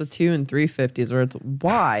 150. It's the 2 and 350s where it's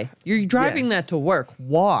why you're driving that to work.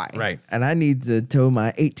 Why? Right. And I need to tow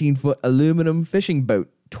my 18-foot aluminum fishing boat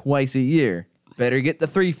twice a year. Better get the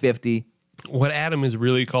 350. What Adam is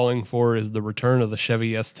really calling for is the return of the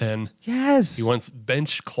Chevy S10. Yes. He wants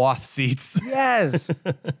bench cloth seats Yes.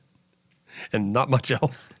 and not much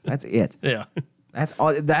else. That's it. Yeah. That's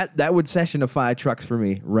all. That would sessionify trucks for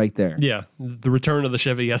me right there. Yeah. The return of the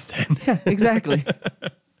Chevy S10. Exactly.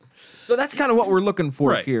 So that's kind of what we're looking for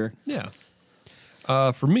Right. here. Yeah.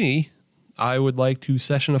 For me, I would like to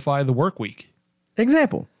sessionify the work week.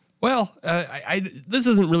 Example. Well, this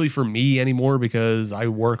isn't really for me anymore because I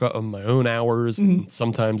work on my own hours, and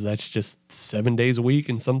sometimes that's just 7 days a week,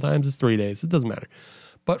 and sometimes it's 3 days. It doesn't matter.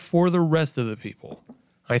 But for the rest of the people,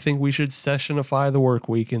 I think we should sessionify the work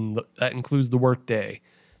week, and that includes the work day.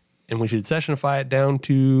 And we should sessionify it down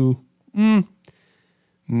to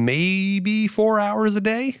maybe 4 hours a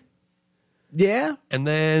day, Yeah. and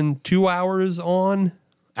then 2 hours on,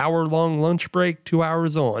 hour-long lunch break, 2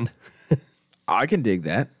 hours on. I can dig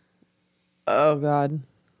that. Oh God.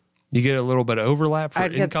 You get a little bit of overlap for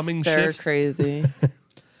I'd get incoming stir shifts. crazy.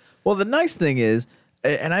 Well, the nice thing is,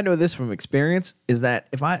 and I know this from experience, is that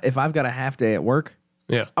if I've got a half day at work,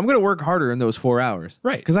 Yeah. I'm going to work harder in those 4 hours.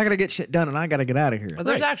 Right. Because I got to get shit done and I got to get out of here. But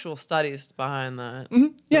there's Right. actual studies behind that.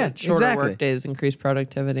 Yeah, That shorter exactly. work days increase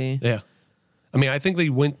productivity. Yeah. I mean, I think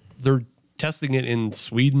they're testing it in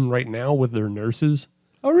Sweden right now with their nurses.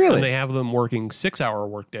 Oh, really? And they have them working 6-hour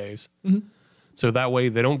work days. So that way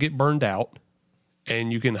they don't get burned out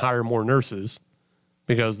and you can hire more nurses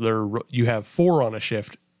because you have 4 on a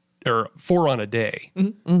shift or 4 on a day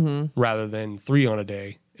rather than 3 on a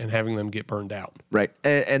day and having them get burned out. Right.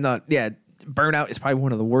 Burnout is probably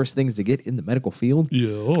one of the worst things to get in the medical field.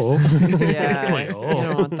 Yeah. Yeah, you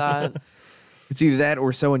don't want that. It's either that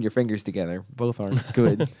or sewing your fingers together. Both aren't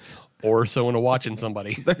good. Or sewing a watch in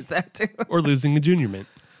somebody. There's that too. Or losing a junior mint.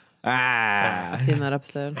 I've seen that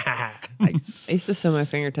episode. Nice. I used to sew my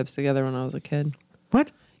fingertips together when I was a kid.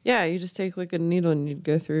 What? Yeah, you just take like a needle and you'd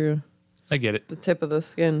go through I get it. the tip of the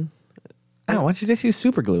skin Oh, why don't you just use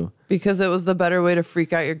super glue? because it was the better way to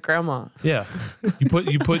freak out your grandma. Yeah.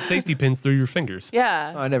 You put safety pins through your fingers.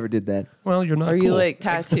 Yeah. Oh, I never did that. Well, you're not Or you cool. like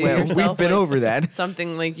tattoo Well, yourself. we've been like, over that.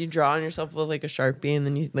 something like you draw on yourself with like a Sharpie and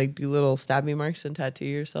then you like do little stabby marks and tattoo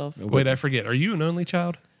yourself. Wait, I forget. Are you an only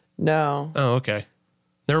child? No. Oh, okay.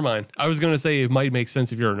 Never mind. I was going to say it might make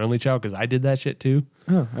sense if you're an only child because I did that shit too.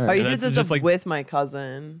 Oh, all Oh, right. you And did that's this just up like- with my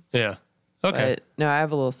cousin. Yeah. Okay. But no, I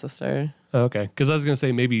have a little sister. Okay. Because I was going to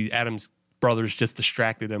say maybe Adam's brothers just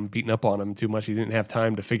distracted him, beating up on him too much. He didn't have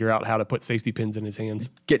time to figure out how to put safety pins in his hands.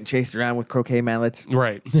 Getting chased around with croquet mallets,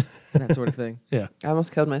 Right. that sort of thing. Yeah. I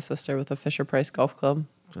almost killed my sister with a Fisher Price golf club.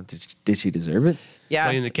 Did she deserve it? Yeah.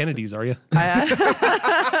 Playing the Kennedys, are you?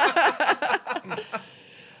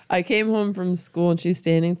 I came home from school and she's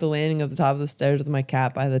standing at the landing at the top of the stairs with my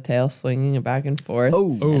cat by the tail, swinging it back and forth.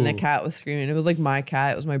 Oh. And the Oh. cat was screaming. It was like my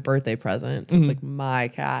cat. It was my birthday present. So it's like my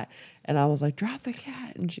cat. And I was like, drop the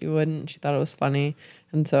cat. And she wouldn't. She thought it was funny.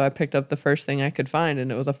 And so I picked up the first thing I could find,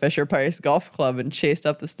 and it was a Fisher Price golf club and chased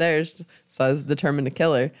up the stairs. So I was determined to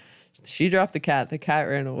kill her. She dropped the cat. The cat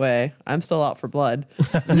ran away. I'm still out for blood.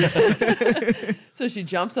 So she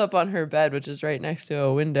jumps up on her bed, which is right next to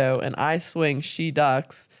a window, and I swing. She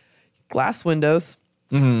ducks. Glass windows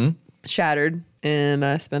shattered, and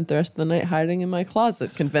I spent the rest of the night hiding in my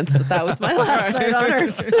closet, convinced that was my last night on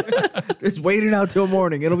Earth. Just wait it out till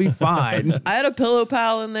morning. It'll be fine. I had a pillow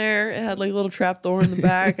pal in there. It had like a little trap door in the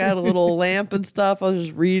back. I had a little lamp and stuff. I was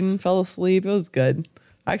just reading, fell asleep. It was good.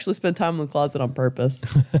 I actually spent time in the closet on purpose.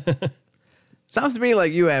 Sounds to me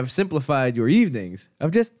like you have simplified your evenings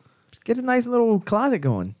of just get a nice little closet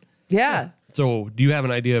going. Yeah. So, do you have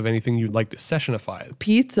an idea of anything you'd like to sessionify?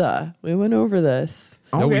 Pizza. We went over this.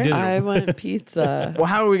 No, we Okay. didn't. I want pizza. Well,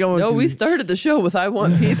 how are we going No, to... we started the show with I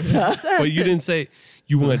want pizza. But you didn't say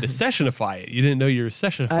you wanted to sessionify it. You didn't know you were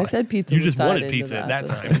sessionifying. I said pizza You was just tied wanted into pizza at that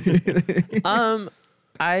that time.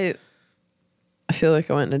 I feel like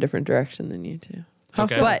I went in a different direction than you two. How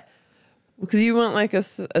so? But because you want like a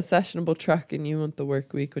sessionable truck and you want the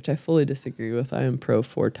work week, which I fully disagree with. I am pro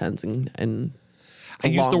 410s and I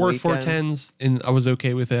used to long work weekend. 410s, and I was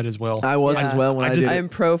okay with that as well. I was Yeah. as well when I I, just- did I it. am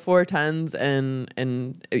pro 410s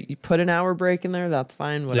and you put an hour break in there. That's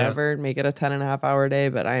fine. Whatever. Make it a 10.5 hour day.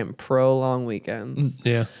 But I am pro long weekends.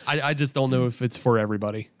 Yeah, I just don't know if it's for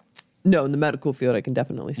everybody. No, in the medical field, I can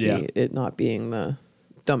definitely see Yeah. it not being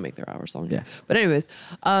don't make their hours longer. Yeah. But anyways,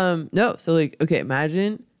 no. So like, okay,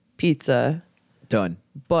 imagine pizza, Done.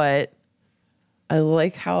 but I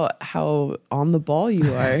like how on the ball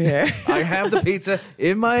you are here. I have the pizza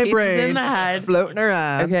in my Pizza's brain, in the head. floating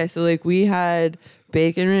around. Okay, so like we had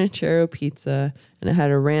bacon ranchero pizza, and it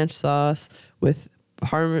had a ranch sauce with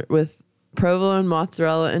provolone,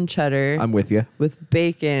 mozzarella, and cheddar. I'm with you. With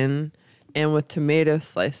bacon and with tomato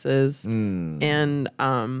slices and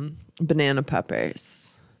banana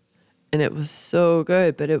peppers. And it was so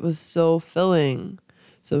good, but it was so filling.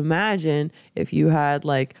 So imagine if you had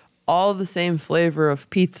like all the same flavor of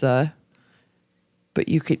pizza, but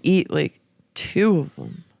you could eat like 2 of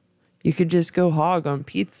them. You could just go hog on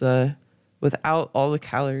pizza without all the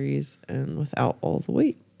calories and without all the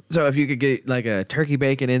weight. So if you could get like a turkey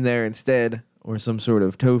bacon in there instead, or some sort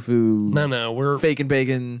of tofu, No, we're bacon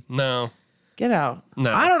bacon. no. Get out.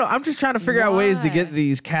 No. I don't know. I'm just trying to figure out ways to Why? get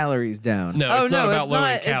these calories down. No, Oh, it's no, not about it's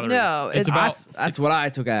lowering not- calories. no, it's it's- about That's what I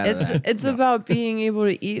took out of that. It's about being able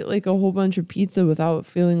to eat like a whole bunch of pizza without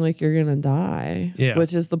feeling like you're gonna die. Yeah.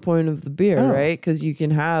 Which is the point of the beer, Oh. right? Because you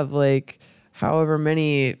can have like however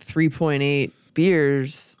many 3.8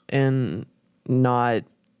 beers and not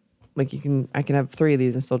like I can have 3 of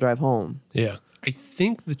these and still drive home. yeah. I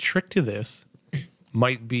think the trick to this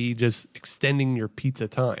might be just extending your pizza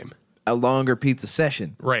time. A longer pizza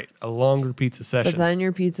session. Right, a longer pizza But session. then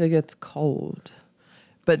your pizza gets cold.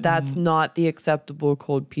 But that's not the acceptable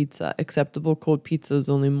cold pizza. Acceptable cold pizza is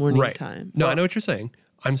only morning right. time. No, I know what you're saying.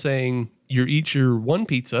 I'm saying you eat your one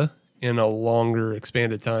pizza in a longer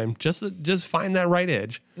expanded time. Just find that right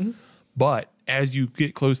edge. But as you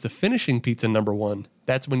get close to finishing pizza number 1,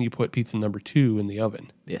 that's when you put pizza number 2 in the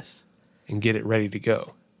oven Yes. and get it ready to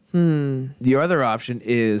go. The other option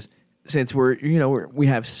is, since we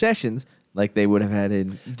have sessions like they would have had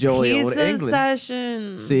in jolly old Pizza England.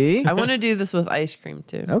 sessions. See? I want to do this with ice cream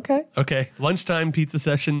too. Okay. Okay, lunchtime pizza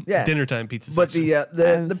session, Yeah. dinner time pizza But session.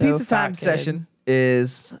 I'm the so pizza time fat kid. session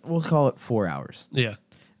is, we'll call it 4 hours. yeah.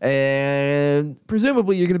 And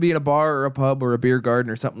presumably you're going to be in a bar or a pub or a beer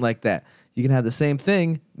garden or something like that. You can have the same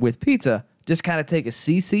thing with pizza. Just kind of take a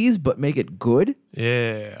CC's, but make it good.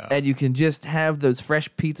 Yeah. And you can just have those fresh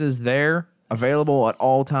pizzas there available at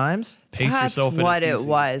all times. Pace That's yourself in what a it CC's.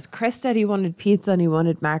 was. Chris said he wanted pizza and he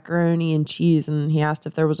wanted macaroni and cheese, and he asked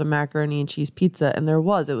if there was a macaroni and cheese pizza, and there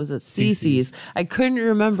was. It was at Cece's. I couldn't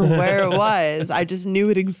remember where it was. I just knew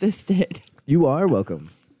it existed. You are welcome.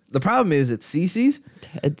 The problem is at CC's,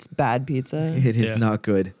 It's bad pizza. it is Yeah. not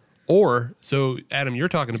good. Or, so Adam, you're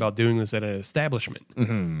talking about doing this at an establishment.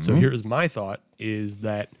 So here's my thought is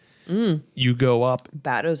that you go up,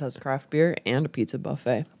 Batto's has craft beer and a pizza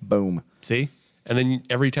buffet. Boom. see? And then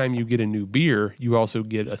every time you get a new beer, you also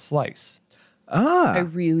get a slice. Ah, I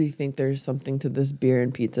really think there's something to this beer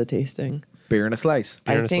and pizza tasting. beer and a slice.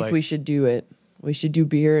 Beer and I a think slice. we should do it. We should do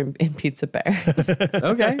beer and pizza pair.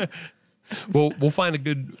 Okay. We'll find a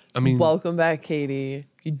good, I mean, Welcome back, Katie.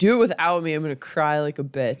 If you do it without me, I'm going to cry like a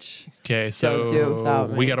bitch. okay, so Don't do it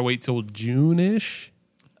without me. we got to wait till June-ish,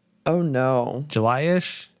 Oh, no.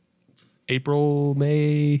 July-ish, April,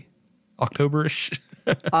 May, October-ish,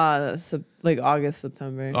 Like August,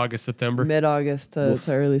 September. August, September. Mid-August to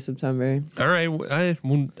early September. All right,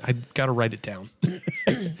 I got to write it down.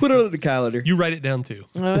 Put it on the calendar. You write it down too.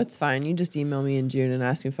 Oh, it's fine. You just email me in June and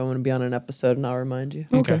ask me if I want to be on an episode, and I'll remind you.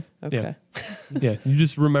 Okay. Okay. Yeah, you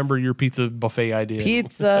just remember your pizza buffet idea.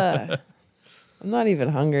 Pizza. I'm not even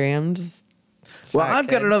hungry. I'm just. Well, fat I've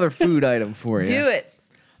got kid. another food item for you. Do it.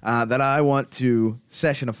 That I want to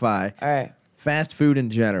sessionify. All right. Fast food in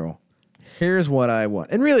general. Here's what I want.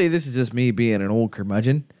 And really, this is just me being an old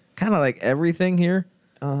curmudgeon. Kind of like everything here.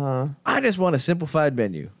 I just want a simplified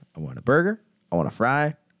menu. I want a burger. I want a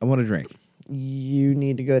fry. I want a drink. You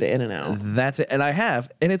need to go to In-N-Out. That's it. And I have.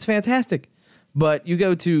 And it's fantastic. But you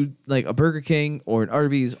go to like a Burger King or an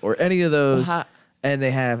Arby's or any of those, Uh-huh. and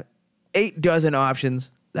they have 8 dozen options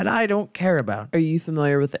that I don't care about. Are you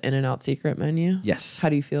familiar with the In-N-Out secret menu? Yes. How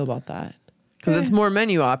do you feel about that? Because it's more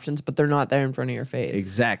menu options, but they're not there in front of your face.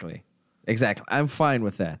 Exactly. I'm fine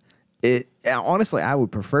with that. Honestly, I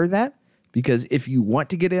would prefer that because if you want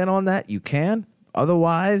to get in on that, you can.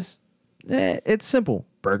 Otherwise, it's simple.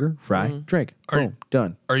 Burger, fry, drink. Boom,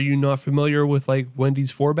 done. Are you not familiar with like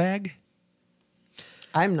Wendy's 4-bag?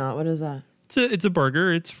 I'm not. What is that? It's a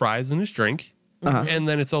burger, it's fries and it's drink, and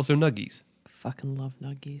then it's also nuggies. Fucking love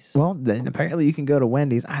Nuggies. Well, then apparently you can go to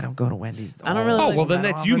Wendy's. I don't go to Wendy's. I don't really Oh like well, then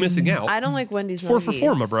that that's you missing out. I don't like Wendy's. Four for Nuggies.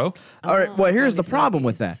 forma, bro. All right. Well, here's the Wendy's problem Nuggies.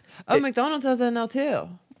 with that. Oh, McDonald's has that now too.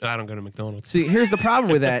 I don't go to McDonald's. See, here's the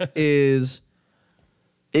problem with that is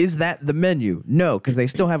Is that the menu? No, because they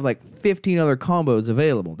still have like 15 other combos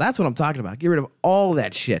available. That's what I'm talking about. Get rid of all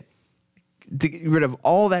that shit. To get rid of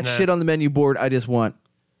all that shit on the menu board, I just want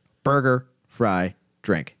burger, fry,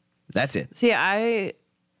 drink. That's it. See,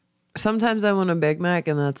 sometimes I want a Big Mac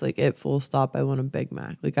and that's like it, full stop. I want a Big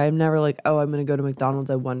Mac. Like I'm never like, oh, I'm going to go to McDonald's.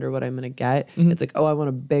 I wonder what I'm going to get. It's like, oh, I want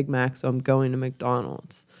a Big Mac, so I'm going to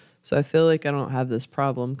McDonald's. So I feel like I don't have this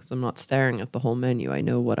problem because I'm not staring at the whole menu. I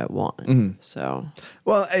know what I want. So,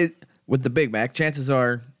 Well, with the Big Mac, chances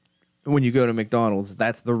are when you go to McDonald's,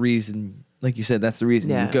 that's the reason, like you said, that's the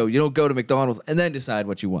reason Yeah. you go. You don't go to McDonald's and then decide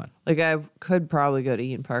what you want. like I could probably go to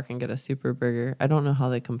Eaton Park and get a Super Burger. I don't know how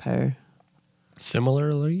they compare.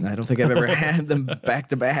 Similarly, I don't think I've ever had them back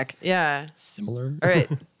to back. Yeah. similar. All right.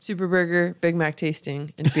 Super Burger, Big Mac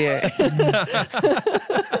tasting, and beer.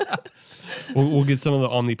 We'll get some of the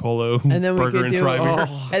Omnipolo And then we burger could and do fry beer.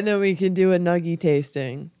 and then we could do a nuggie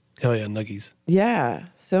tasting. Hell yeah, nuggies. Yeah.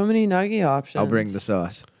 So many nuggie options. I'll bring the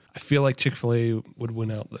sauce. I feel like Chick-fil-A would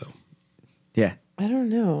win out though. Yeah. I don't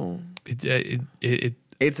know.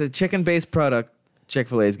 It's a chicken-based product.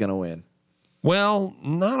 Chick-fil-A is going to win. Well,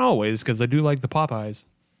 not always because I do like the Popeyes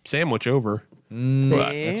sandwich over, See?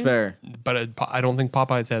 That's fair. but I don't think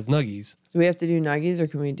Popeyes has nuggies. Do we have to do nuggies or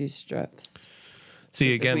can we do strips?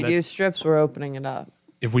 See If again, we do strips, we're opening it up.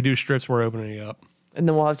 if we do strips, we're opening it up. And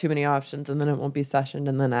then we'll have too many options and then it won't be sessioned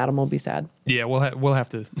and then Adam will be sad. Yeah, we'll have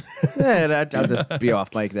to. Yeah, I'll just be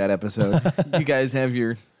off mic that episode. You guys have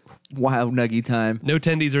your wild nuggy time. No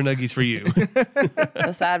tendies or nuggies for you.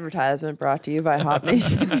 This advertisement brought to you by Hop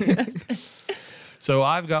Nation. So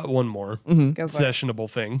I've got one more Go for it. sessionable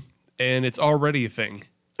thing, and it's already a thing.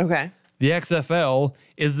 Okay. The XFL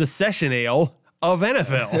is the session ale of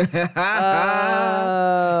NFL.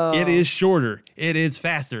 It is shorter. It is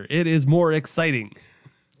faster. It is more exciting.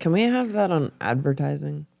 Can we have that on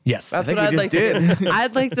advertising? Yes. That's think what we I'd just like to do.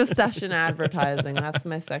 I'd like the session advertising. That's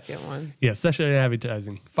my second one. Yeah, session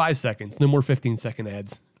advertising. 5 seconds. No more 15-second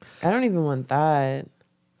ads. I don't even want that. And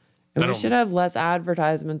I we don't- should have less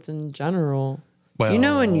advertisements in general. Well, You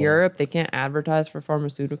know, in Europe, they can't advertise for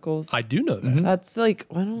pharmaceuticals. I do know that. That's like,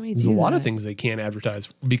 why don't we There's do a lot that? of things they can't advertise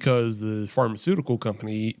because the pharmaceutical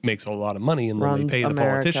company makes a lot of money and then Runs they pay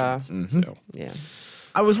America. the politicians. So, Yeah.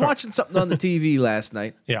 I was watching something on the TV last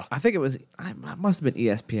night. Yeah. I think it must have been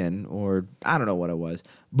ESPN or I don't know what it was.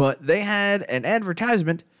 But they had an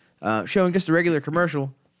advertisement showing just a regular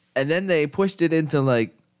commercial, and then they pushed it into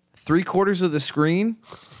like 3/4 of the screen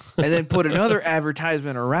and then put another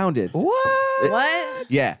advertisement around it. What?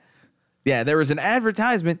 Yeah. Yeah, there was an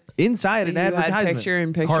advertisement inside an You had advertisement. picture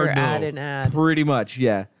in picture, Hard no. ad in ad. Pretty much,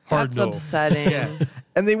 yeah. hard That's no. upsetting.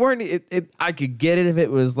 And they weren't. I could get it if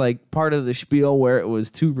it was like part of the spiel where it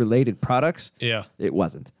was two related products. Yeah. It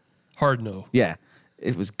wasn't. Hard no. Yeah,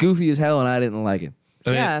 it was goofy as hell, and I didn't like it. I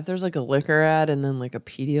mean, Yeah, if there's like a liquor ad and then like a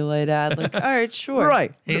Pedialyte ad, like, all right, sure.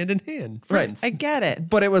 Right, hand in hand. Right. Friends. I get it.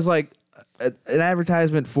 but it was like an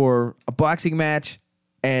advertisement for a boxing match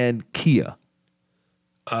and Kia,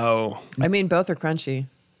 Oh, I mean, both are crunchy.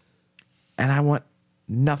 and I want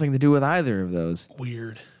nothing to do with either of those.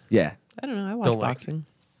 weird. Yeah, I don't know. I watch Don't like boxing.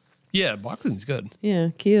 Yeah, boxing's good. Yeah,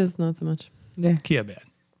 Kia's not so much. Kia bad.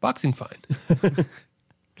 Boxing fine.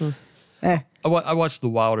 eh. I watched the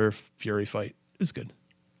Wilder Fury fight. It was good.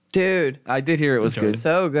 Dude, I did hear it was good.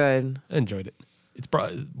 so good. I enjoyed it. It's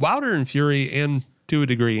Wilder and Fury, and to a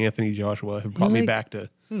degree, Anthony Joshua have brought me like- back to.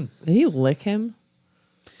 Did he lick him?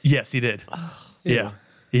 Yes, he did. Yeah,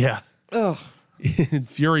 yeah. Oh,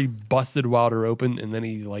 Fury busted Wilder open, and then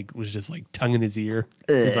he was just tongue in his ear.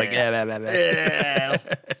 He's like, blah, blah, blah.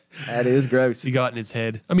 That is gross. He got in his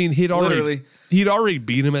head. I mean, he'd already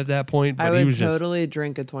beat him at that point, but I he would was totally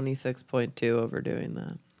drink a 26.2 over doing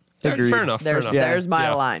that. just Agreed. fair enough. There's, fair enough. there's my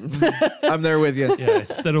Yeah. line. I'm there with you. Yeah,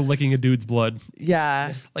 instead of licking a dude's blood,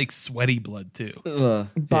 Yeah. like sweaty blood too.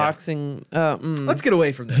 Boxing. Let's get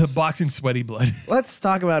away from this. Boxing sweaty blood. Let's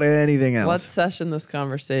talk about anything else. Let's session this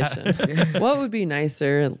conversation. What would be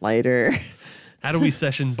nicer and lighter? How do we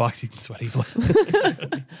session boxing sweaty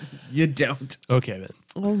blood? You don't. Okay, then.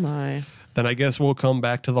 Oh my. Then I guess we'll come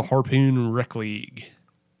back to the Harpoon Rec League.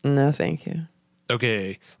 No, thank you.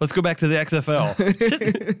 Okay, let's go back to the XFL.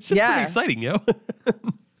 Shit's Yeah. pretty exciting, yo.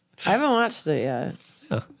 I haven't watched it yet.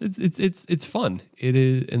 Yeah, it's fun. It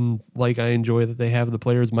is, and I enjoy that they have the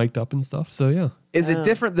players mic'd up and stuff. So yeah, Is it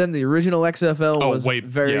different than the original XFL? Oh, was way-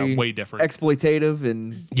 very yeah, way different. exploitative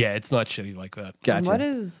and yeah, it's not shitty like that. gotcha. And what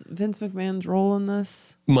is Vince McMahon's role in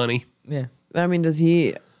this? Money. yeah. I mean, does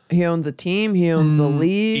he owns a team? He owns the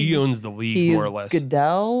league? He owns the league He's more or less.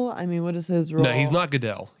 Goodell? I mean, what is his role? No, he's not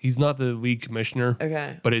Goodell. He's not the league commissioner.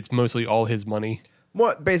 Okay. But it's mostly all his money.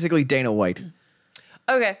 What basically Dana White.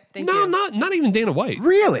 Okay, thank No, you. not even Dana White.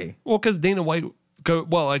 Really? Well, because Dana White,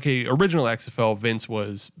 original XFL, Vince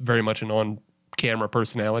was very much an on-camera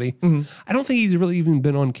personality. I don't think he's really even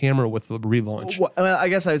been on camera with the relaunch. Well, I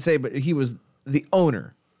guess I would say, but he was the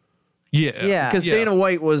owner. Yeah. Because Dana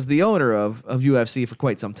White was the owner of UFC for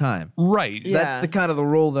quite some time. Right. Yeah. That's the kind of the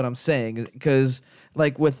role that I'm saying. Because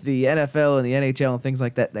like with the NFL and the NHL and things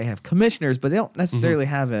like that, they have commissioners, but they don't necessarily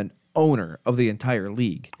have an owner of the entire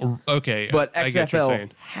league. Okay. But I get what you're XFL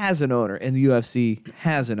saying. has an owner, and the UFC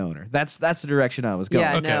has an owner. That's the direction I was going.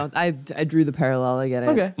 Yeah, Okay. no, I drew the parallel. I get it.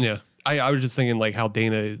 Okay. Yeah. I was just thinking like how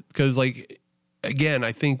Dana, because like, again,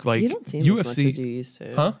 I think like You don't see him as much UFC. as you used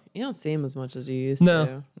to. Huh? You don't see him as much as you used No,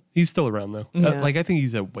 to. he's still around though. Yeah. Like I think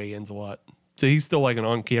he's at weigh-ins a lot, so he's still like an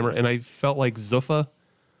on-camera. And I felt like Zuffa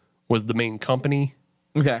was the main company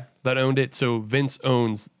Okay. that owned it. So Vince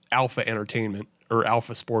owns Alpha Entertainment or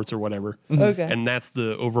Alpha Sports or whatever. Okay. And that's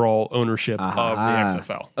the overall ownership of the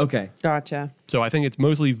XFL. Okay. Gotcha. So I think it's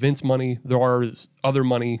mostly Vince money. There are other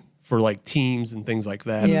money for like teams and things like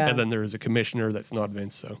that. Yeah. And then there is a commissioner that's not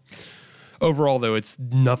Vince. So overall, though, it's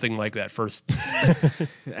nothing like that first.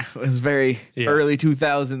 It was very Yeah. early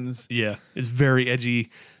 2000s. Yeah. It's very edgy.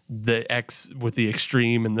 The X with the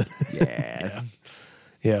extreme and the. Yeah.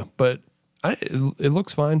 Yeah. But it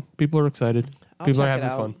looks fine. People are excited. I'll People are check it having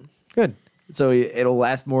out. fun. Good. So it'll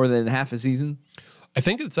last more than half a season. I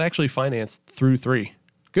think it's actually financed through 3.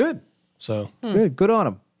 Good. So, Good. Good on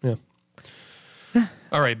him. yeah.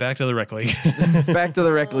 All right, back to the rec league. Back to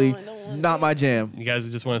the rec league. Not my jam. You guys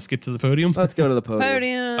just want to skip to the podium? Let's go to the podium.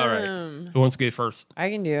 Podium. All right. Who wants to get first? I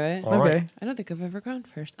can do it. All right. Okay. I don't think I've ever gone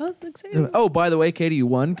first. Oh, that's exciting. Oh, by the way, Katie, you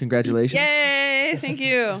won. Congratulations. Yay! Thank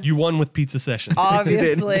you. You won with Pizza Session.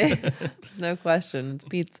 Obviously. There's no question. It's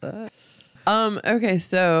pizza. Okay,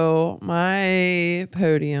 so my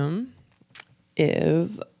podium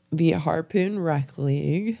is the Harpoon Rec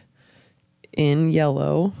League in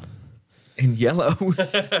yellow. In yellow.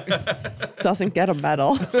 Doesn't get a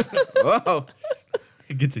medal. Whoa.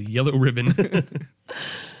 It gets a yellow ribbon.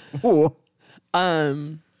 Whoa.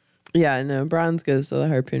 Yeah, no, bronze goes to the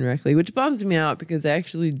Harpoon Rec League, which bums me out because I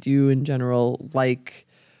actually do in general like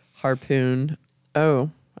Harpoon. Oh,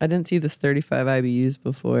 I didn't see this 35 IBUs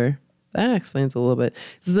before. That explains a little bit.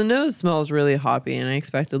 So the nose smells really hoppy, and I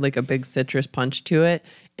expected like a big citrus punch to it,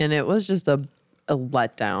 and it was just a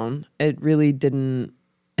letdown. It really didn't.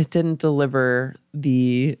 It didn't deliver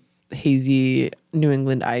the hazy New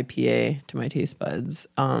England IPA to my taste buds.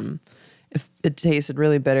 If it tasted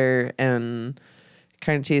really bitter and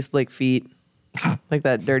kind of tasted like feet, like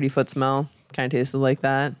that dirty foot smell. Kind of tasted like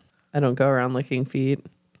that. I don't go around licking feet.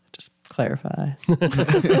 Just clarify.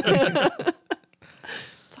 It's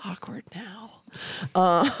awkward now.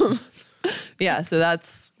 Yeah, so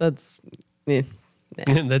that's yeah.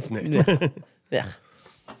 That's me. Yeah.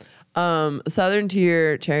 Southern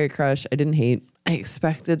Tier Cherry Crush, I didn't hate. I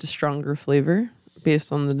expected a stronger flavor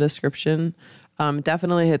based on the description.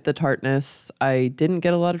 Definitely hit the tartness. I didn't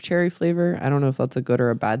get a lot of cherry flavor. I don't know if that's a good or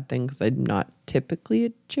a bad thing because I'm not typically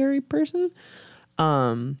a cherry person.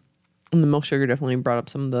 And the milk sugar definitely brought up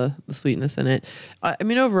some of the sweetness in it. I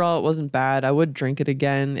mean, overall, it wasn't bad. I would drink it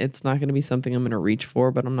again. It's not going to be something I'm going to reach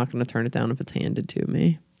for, but I'm not going to turn it down if it's handed to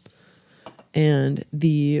me. And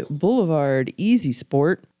the Boulevard Easy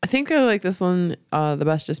Sport. I think I like this one the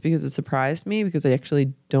best just because it surprised me because I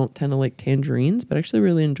actually don't tend to like tangerines, but I actually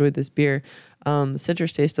really enjoyed this beer. The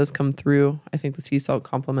citrus taste does come through. I think the sea salt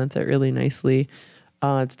complements it really nicely.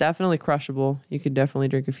 It's definitely crushable. You could definitely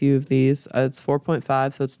drink a few of these. It's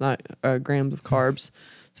 4.5, so it's not grams of carbs.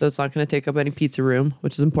 So it's not going to take up any pizza room,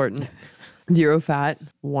 which is important. 0 fat,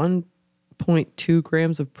 1.2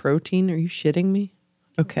 grams of protein. Are you shitting me?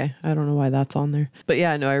 Okay, I don't know why that's on there. But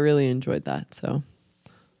yeah, no, I really enjoyed that. So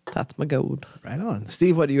that's my gold. Right on.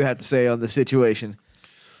 Steve, what do you have to say on the situation?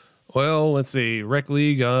 Well, let's see. Rec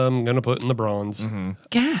League, I'm going to put in the bronze.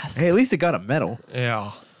 Gas. Hey, at least it got a medal.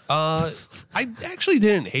 Yeah. I actually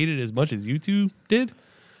didn't hate it as much as you two did,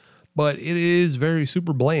 but it is very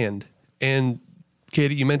super bland. And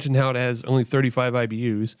Katie, you mentioned how it has only 35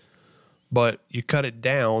 IBUs, but you cut it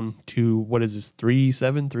down to, what is this,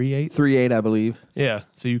 3.7, 3.8? 3.8, I believe. Yeah.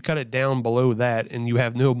 So you cut it down below that, and you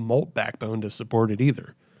have no malt backbone to support it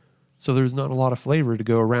either. So there's not a lot of flavor to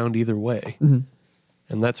go around either way. Mm-hmm.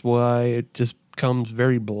 And that's why it just comes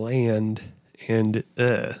very bland and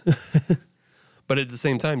But at the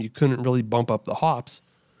same time, you couldn't really bump up the hops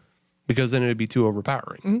because then it'd be too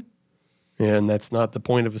overpowering. Mm-hmm. And that's not the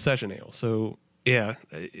point of a session ale. So yeah,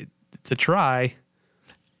 it's a try,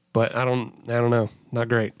 but I don't know. Not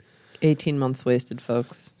great. 18 months wasted,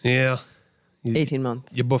 folks. Yeah. 18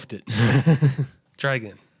 months. You buffed it. Try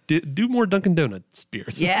again. do more Dunkin' Donuts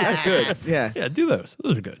beers. Yeah. That's good. Yeah. Yeah, do those.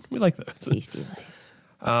 Those are good. We like those. Tasty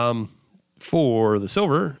life. For the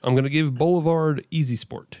silver, I'm going to give Boulevard Easy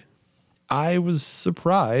Sport. I was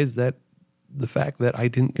surprised that the fact that I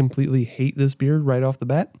didn't completely hate this beer right off the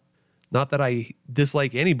bat. Not that I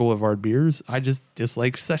dislike any Boulevard beers. I just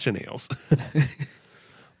dislike session ales.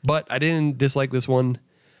 But I didn't dislike this one.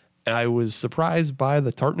 I was surprised by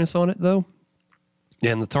the tartness on it, though.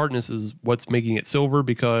 And the tartness is what's making it silver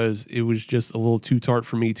because it was just a little too tart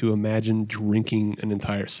for me to imagine drinking an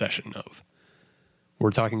entire session of. We're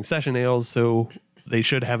talking session ales, so they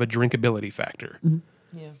should have a drinkability factor.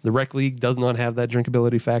 Yeah. The Rec League does not have that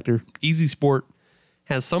drinkability factor. Easy Sport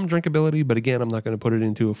has some drinkability, but again, I'm not going to put it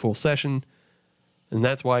into a full session. And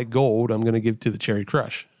that's why gold I'm going to give to the Cherry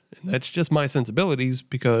Crush. And that's just my sensibilities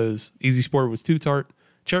because Easy Sport was too tart.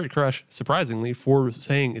 Cherry Crush, surprisingly, for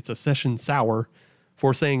saying it's a session sour,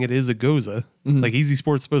 for saying it is a Goza, like Easy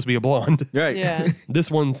Sport's supposed to be a blonde. Right. Yeah. This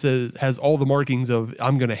one has all the markings of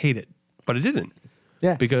I'm going to hate it, but it didn't.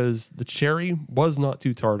 Yeah. Because the cherry was not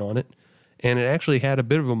too tart on it, and it actually had a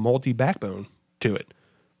bit of a malty backbone to it.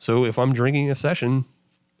 So if I'm drinking a session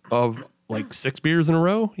of like 6 beers in a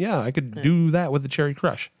row, yeah, I could do that with the Cherry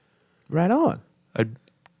Crush. Right on. I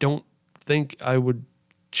don't think I would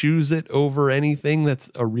choose it over anything that's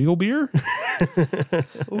a real beer.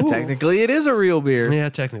 Technically, it is a real beer. Yeah,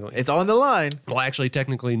 technically. It's on the line. Well, actually,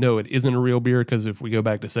 technically, no, it isn't a real beer because if we go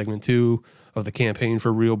back to segment 2 of the campaign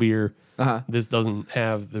for real beer, this doesn't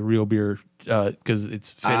have the real beer because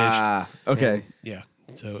it's finished. Ah, okay. And, yeah,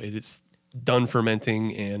 so it is done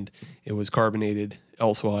fermenting and it was carbonated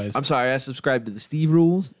elsewise. I'm sorry, I subscribe to the Steve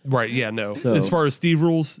rules. Right, yeah, no. So- As far as Steve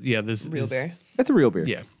rules, yeah, this Real is... beer. That's a real beer.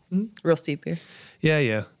 Yeah. Real steep beer.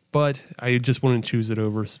 Yeah. But I just wouldn't choose it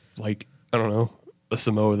over, like, I don't know, a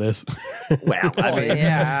Samoa this. Well, I mean,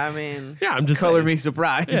 Yeah, I mean, yeah, I'm just color saying. me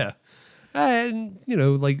surprised. Yeah. And, you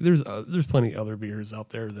know, like there's plenty of other beers out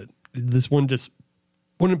there that this one just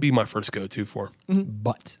wouldn't be my first go-to for.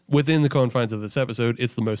 But within the confines of this episode,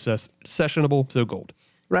 it's the most sessionable, so gold.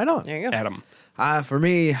 Right on. there you go. Adam. For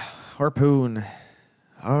me, Harpoon.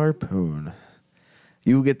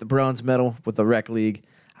 You get the bronze medal with the Rec League.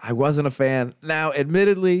 I wasn't a fan. Now,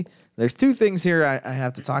 admittedly, there's 2 things here I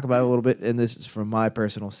have to talk about a little bit, and this is from my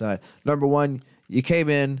personal side. Number 1, you came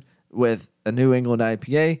in with a New England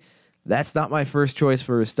IPA. That's not my first choice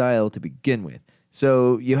for a style to begin with.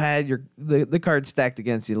 So you had the cards stacked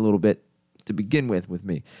against you a little bit to begin with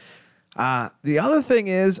me. The other thing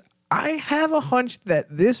is, I have a hunch that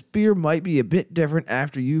this beer might be a bit different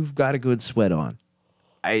after you've got a good sweat on.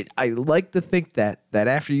 I like to think that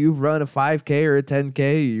after you've run a 5K or a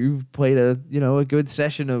 10K, you've played a good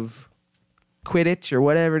session of Quidditch or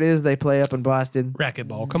whatever it is they play up in Boston.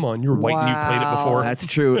 Racquetball. Come on, you're white and you've played it before. That's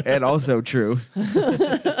true, and also true.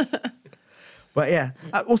 But yeah,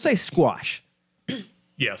 we'll say squash.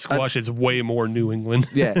 Yeah, squash is way more New England.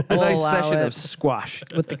 Yeah, a We'll nice allow session it. of squash.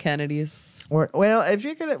 With the Kennedys. Or if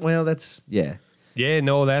you're gonna, that's yeah, Yeah,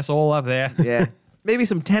 no, that's all up there. yeah. Maybe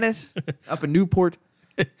some tennis up in Newport.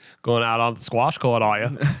 Going out on the squash court, are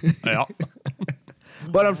you? Yeah.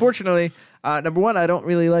 But unfortunately, number 1, I don't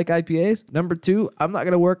really like IPAs. Number 2, I'm not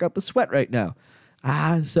going to work up a sweat right now.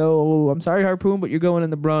 So I'm sorry, Harpoon, but you're going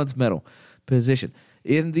in the bronze medal position.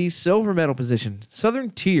 In the silver medal position,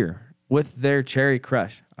 Southern Tier with their Cherry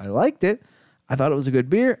Crush. I liked it. I thought it was a good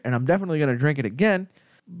beer, and I'm definitely going to drink it again.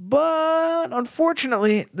 But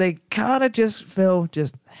unfortunately, they kind of just fell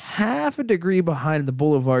just half a degree behind the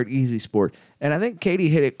Boulevard Easy Sport. And I think Katie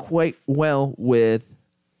hit it quite well with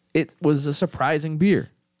it was a surprising beer.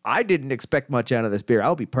 I didn't expect much out of this beer.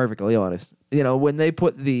 I'll be perfectly honest. You know, when they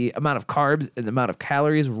put the amount of carbs and the amount of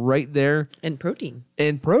calories right there And protein.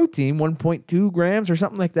 in protein, 1.2 grams or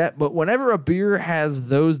something like that. But whenever a beer has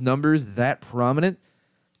those numbers that prominent,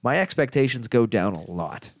 my expectations go down a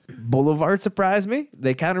lot. Boulevard surprised me.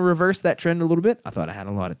 They kind of reversed that trend a little bit. I thought it had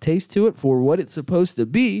a lot of taste to it for what it's supposed to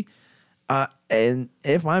be. And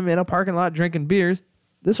if I'm in a parking lot drinking beers,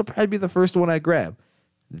 this will probably be the first one I grab.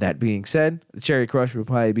 That being said, the Cherry Crush will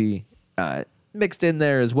probably be mixed in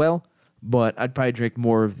there as well. But I'd probably drink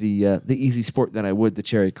more of the Easy Sport than I would the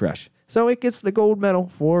Cherry Crush. So it gets the gold medal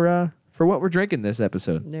for what we're drinking this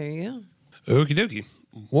episode. There you Okie dokie.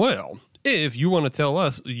 Well, if you want to tell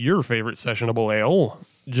us your favorite sessionable ale,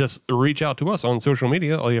 just reach out to us on social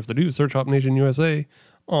media. All you have to do is search Hop Nation USA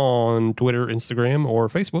on Twitter, Instagram, or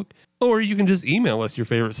Facebook. Or you can just email us your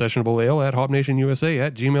favorite sessionable ale at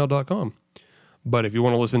hopnationusa@gmail.com. But if you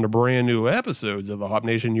want to listen to brand new episodes of the Hop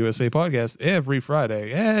Nation USA podcast every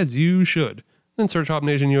Friday, as you should, then search Hop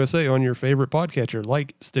Nation USA on your favorite podcatcher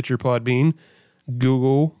like Stitcher, Podbean,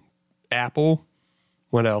 Google, Apple,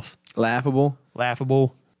 What else? Laughable.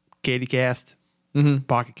 Laughable, Katie Cast,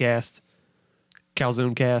 Pocket Cast,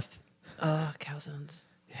 Calzone Cast, Oh, calzones.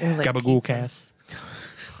 They're like Gabagool pizzas.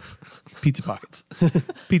 Cast, Pizza Pockets,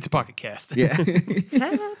 Pizza Pocket Cast. Yeah.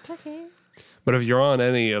 But if you're on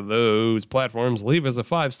any of those platforms, leave us a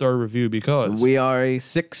 5-star review because We are a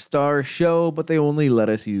 6-star show, but they only let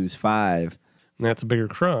us use 5. that's a bigger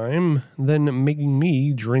crime than making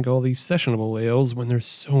me drink all these sessionable ales when there's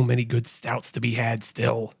so many good stouts to be had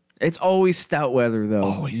still. It's always stout weather, though.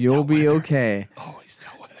 Always You'll stout be weather. okay. Always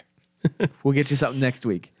stout weather. We'll get you something next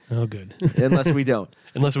week, Oh, good. unless we don't.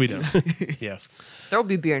 Unless we don't. Yes. There will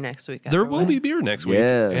be beer next week. There will be beer next week.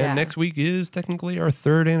 Yes. And Yeah. next week is technically our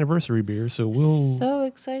 3rd anniversary beer. So we'll, So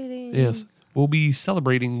exciting. yes, we'll be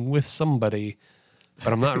celebrating with somebody,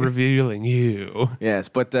 but I'm not revealing you. Yes,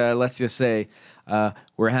 but let's just say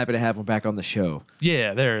we're happy to have them back on the show.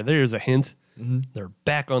 Yeah, there's a hint. They're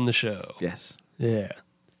back on the show. Yes. Yeah.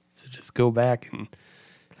 So just go back and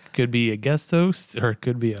it could be a guest host, or it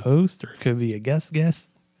could be a host, or it could be a guest.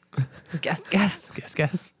 Guest.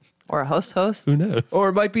 Guest. Or a host. Who knows? Or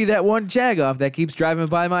it might be that one Jagoff that keeps driving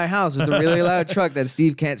by my house with a really loud truck that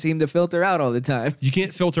Steve can't seem to filter out all the time. You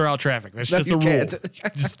can't filter out traffic. That's No, just a you rule.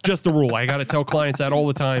 can't. just a rule. I got to tell clients that all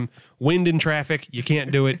the time. Wind in traffic, you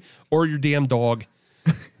can't do it. Or your damn dog.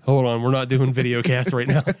 Hold on, we're not doing video cast right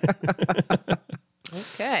now.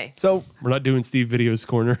 Okay. So We're not doing Steve Video's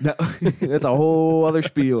Corner. no, that's a whole other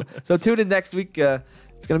spiel. So tune in next week.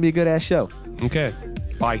 It's going to be a good-ass show. Okay.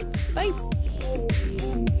 Bye. Bye.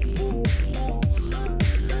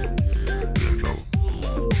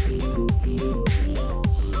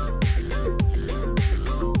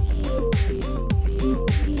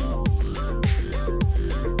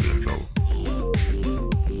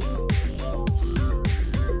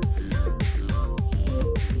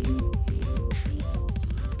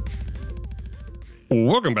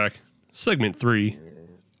 Welcome back. Segment 3.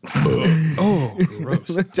 Oh, gross.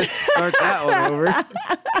 Just start that one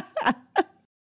over.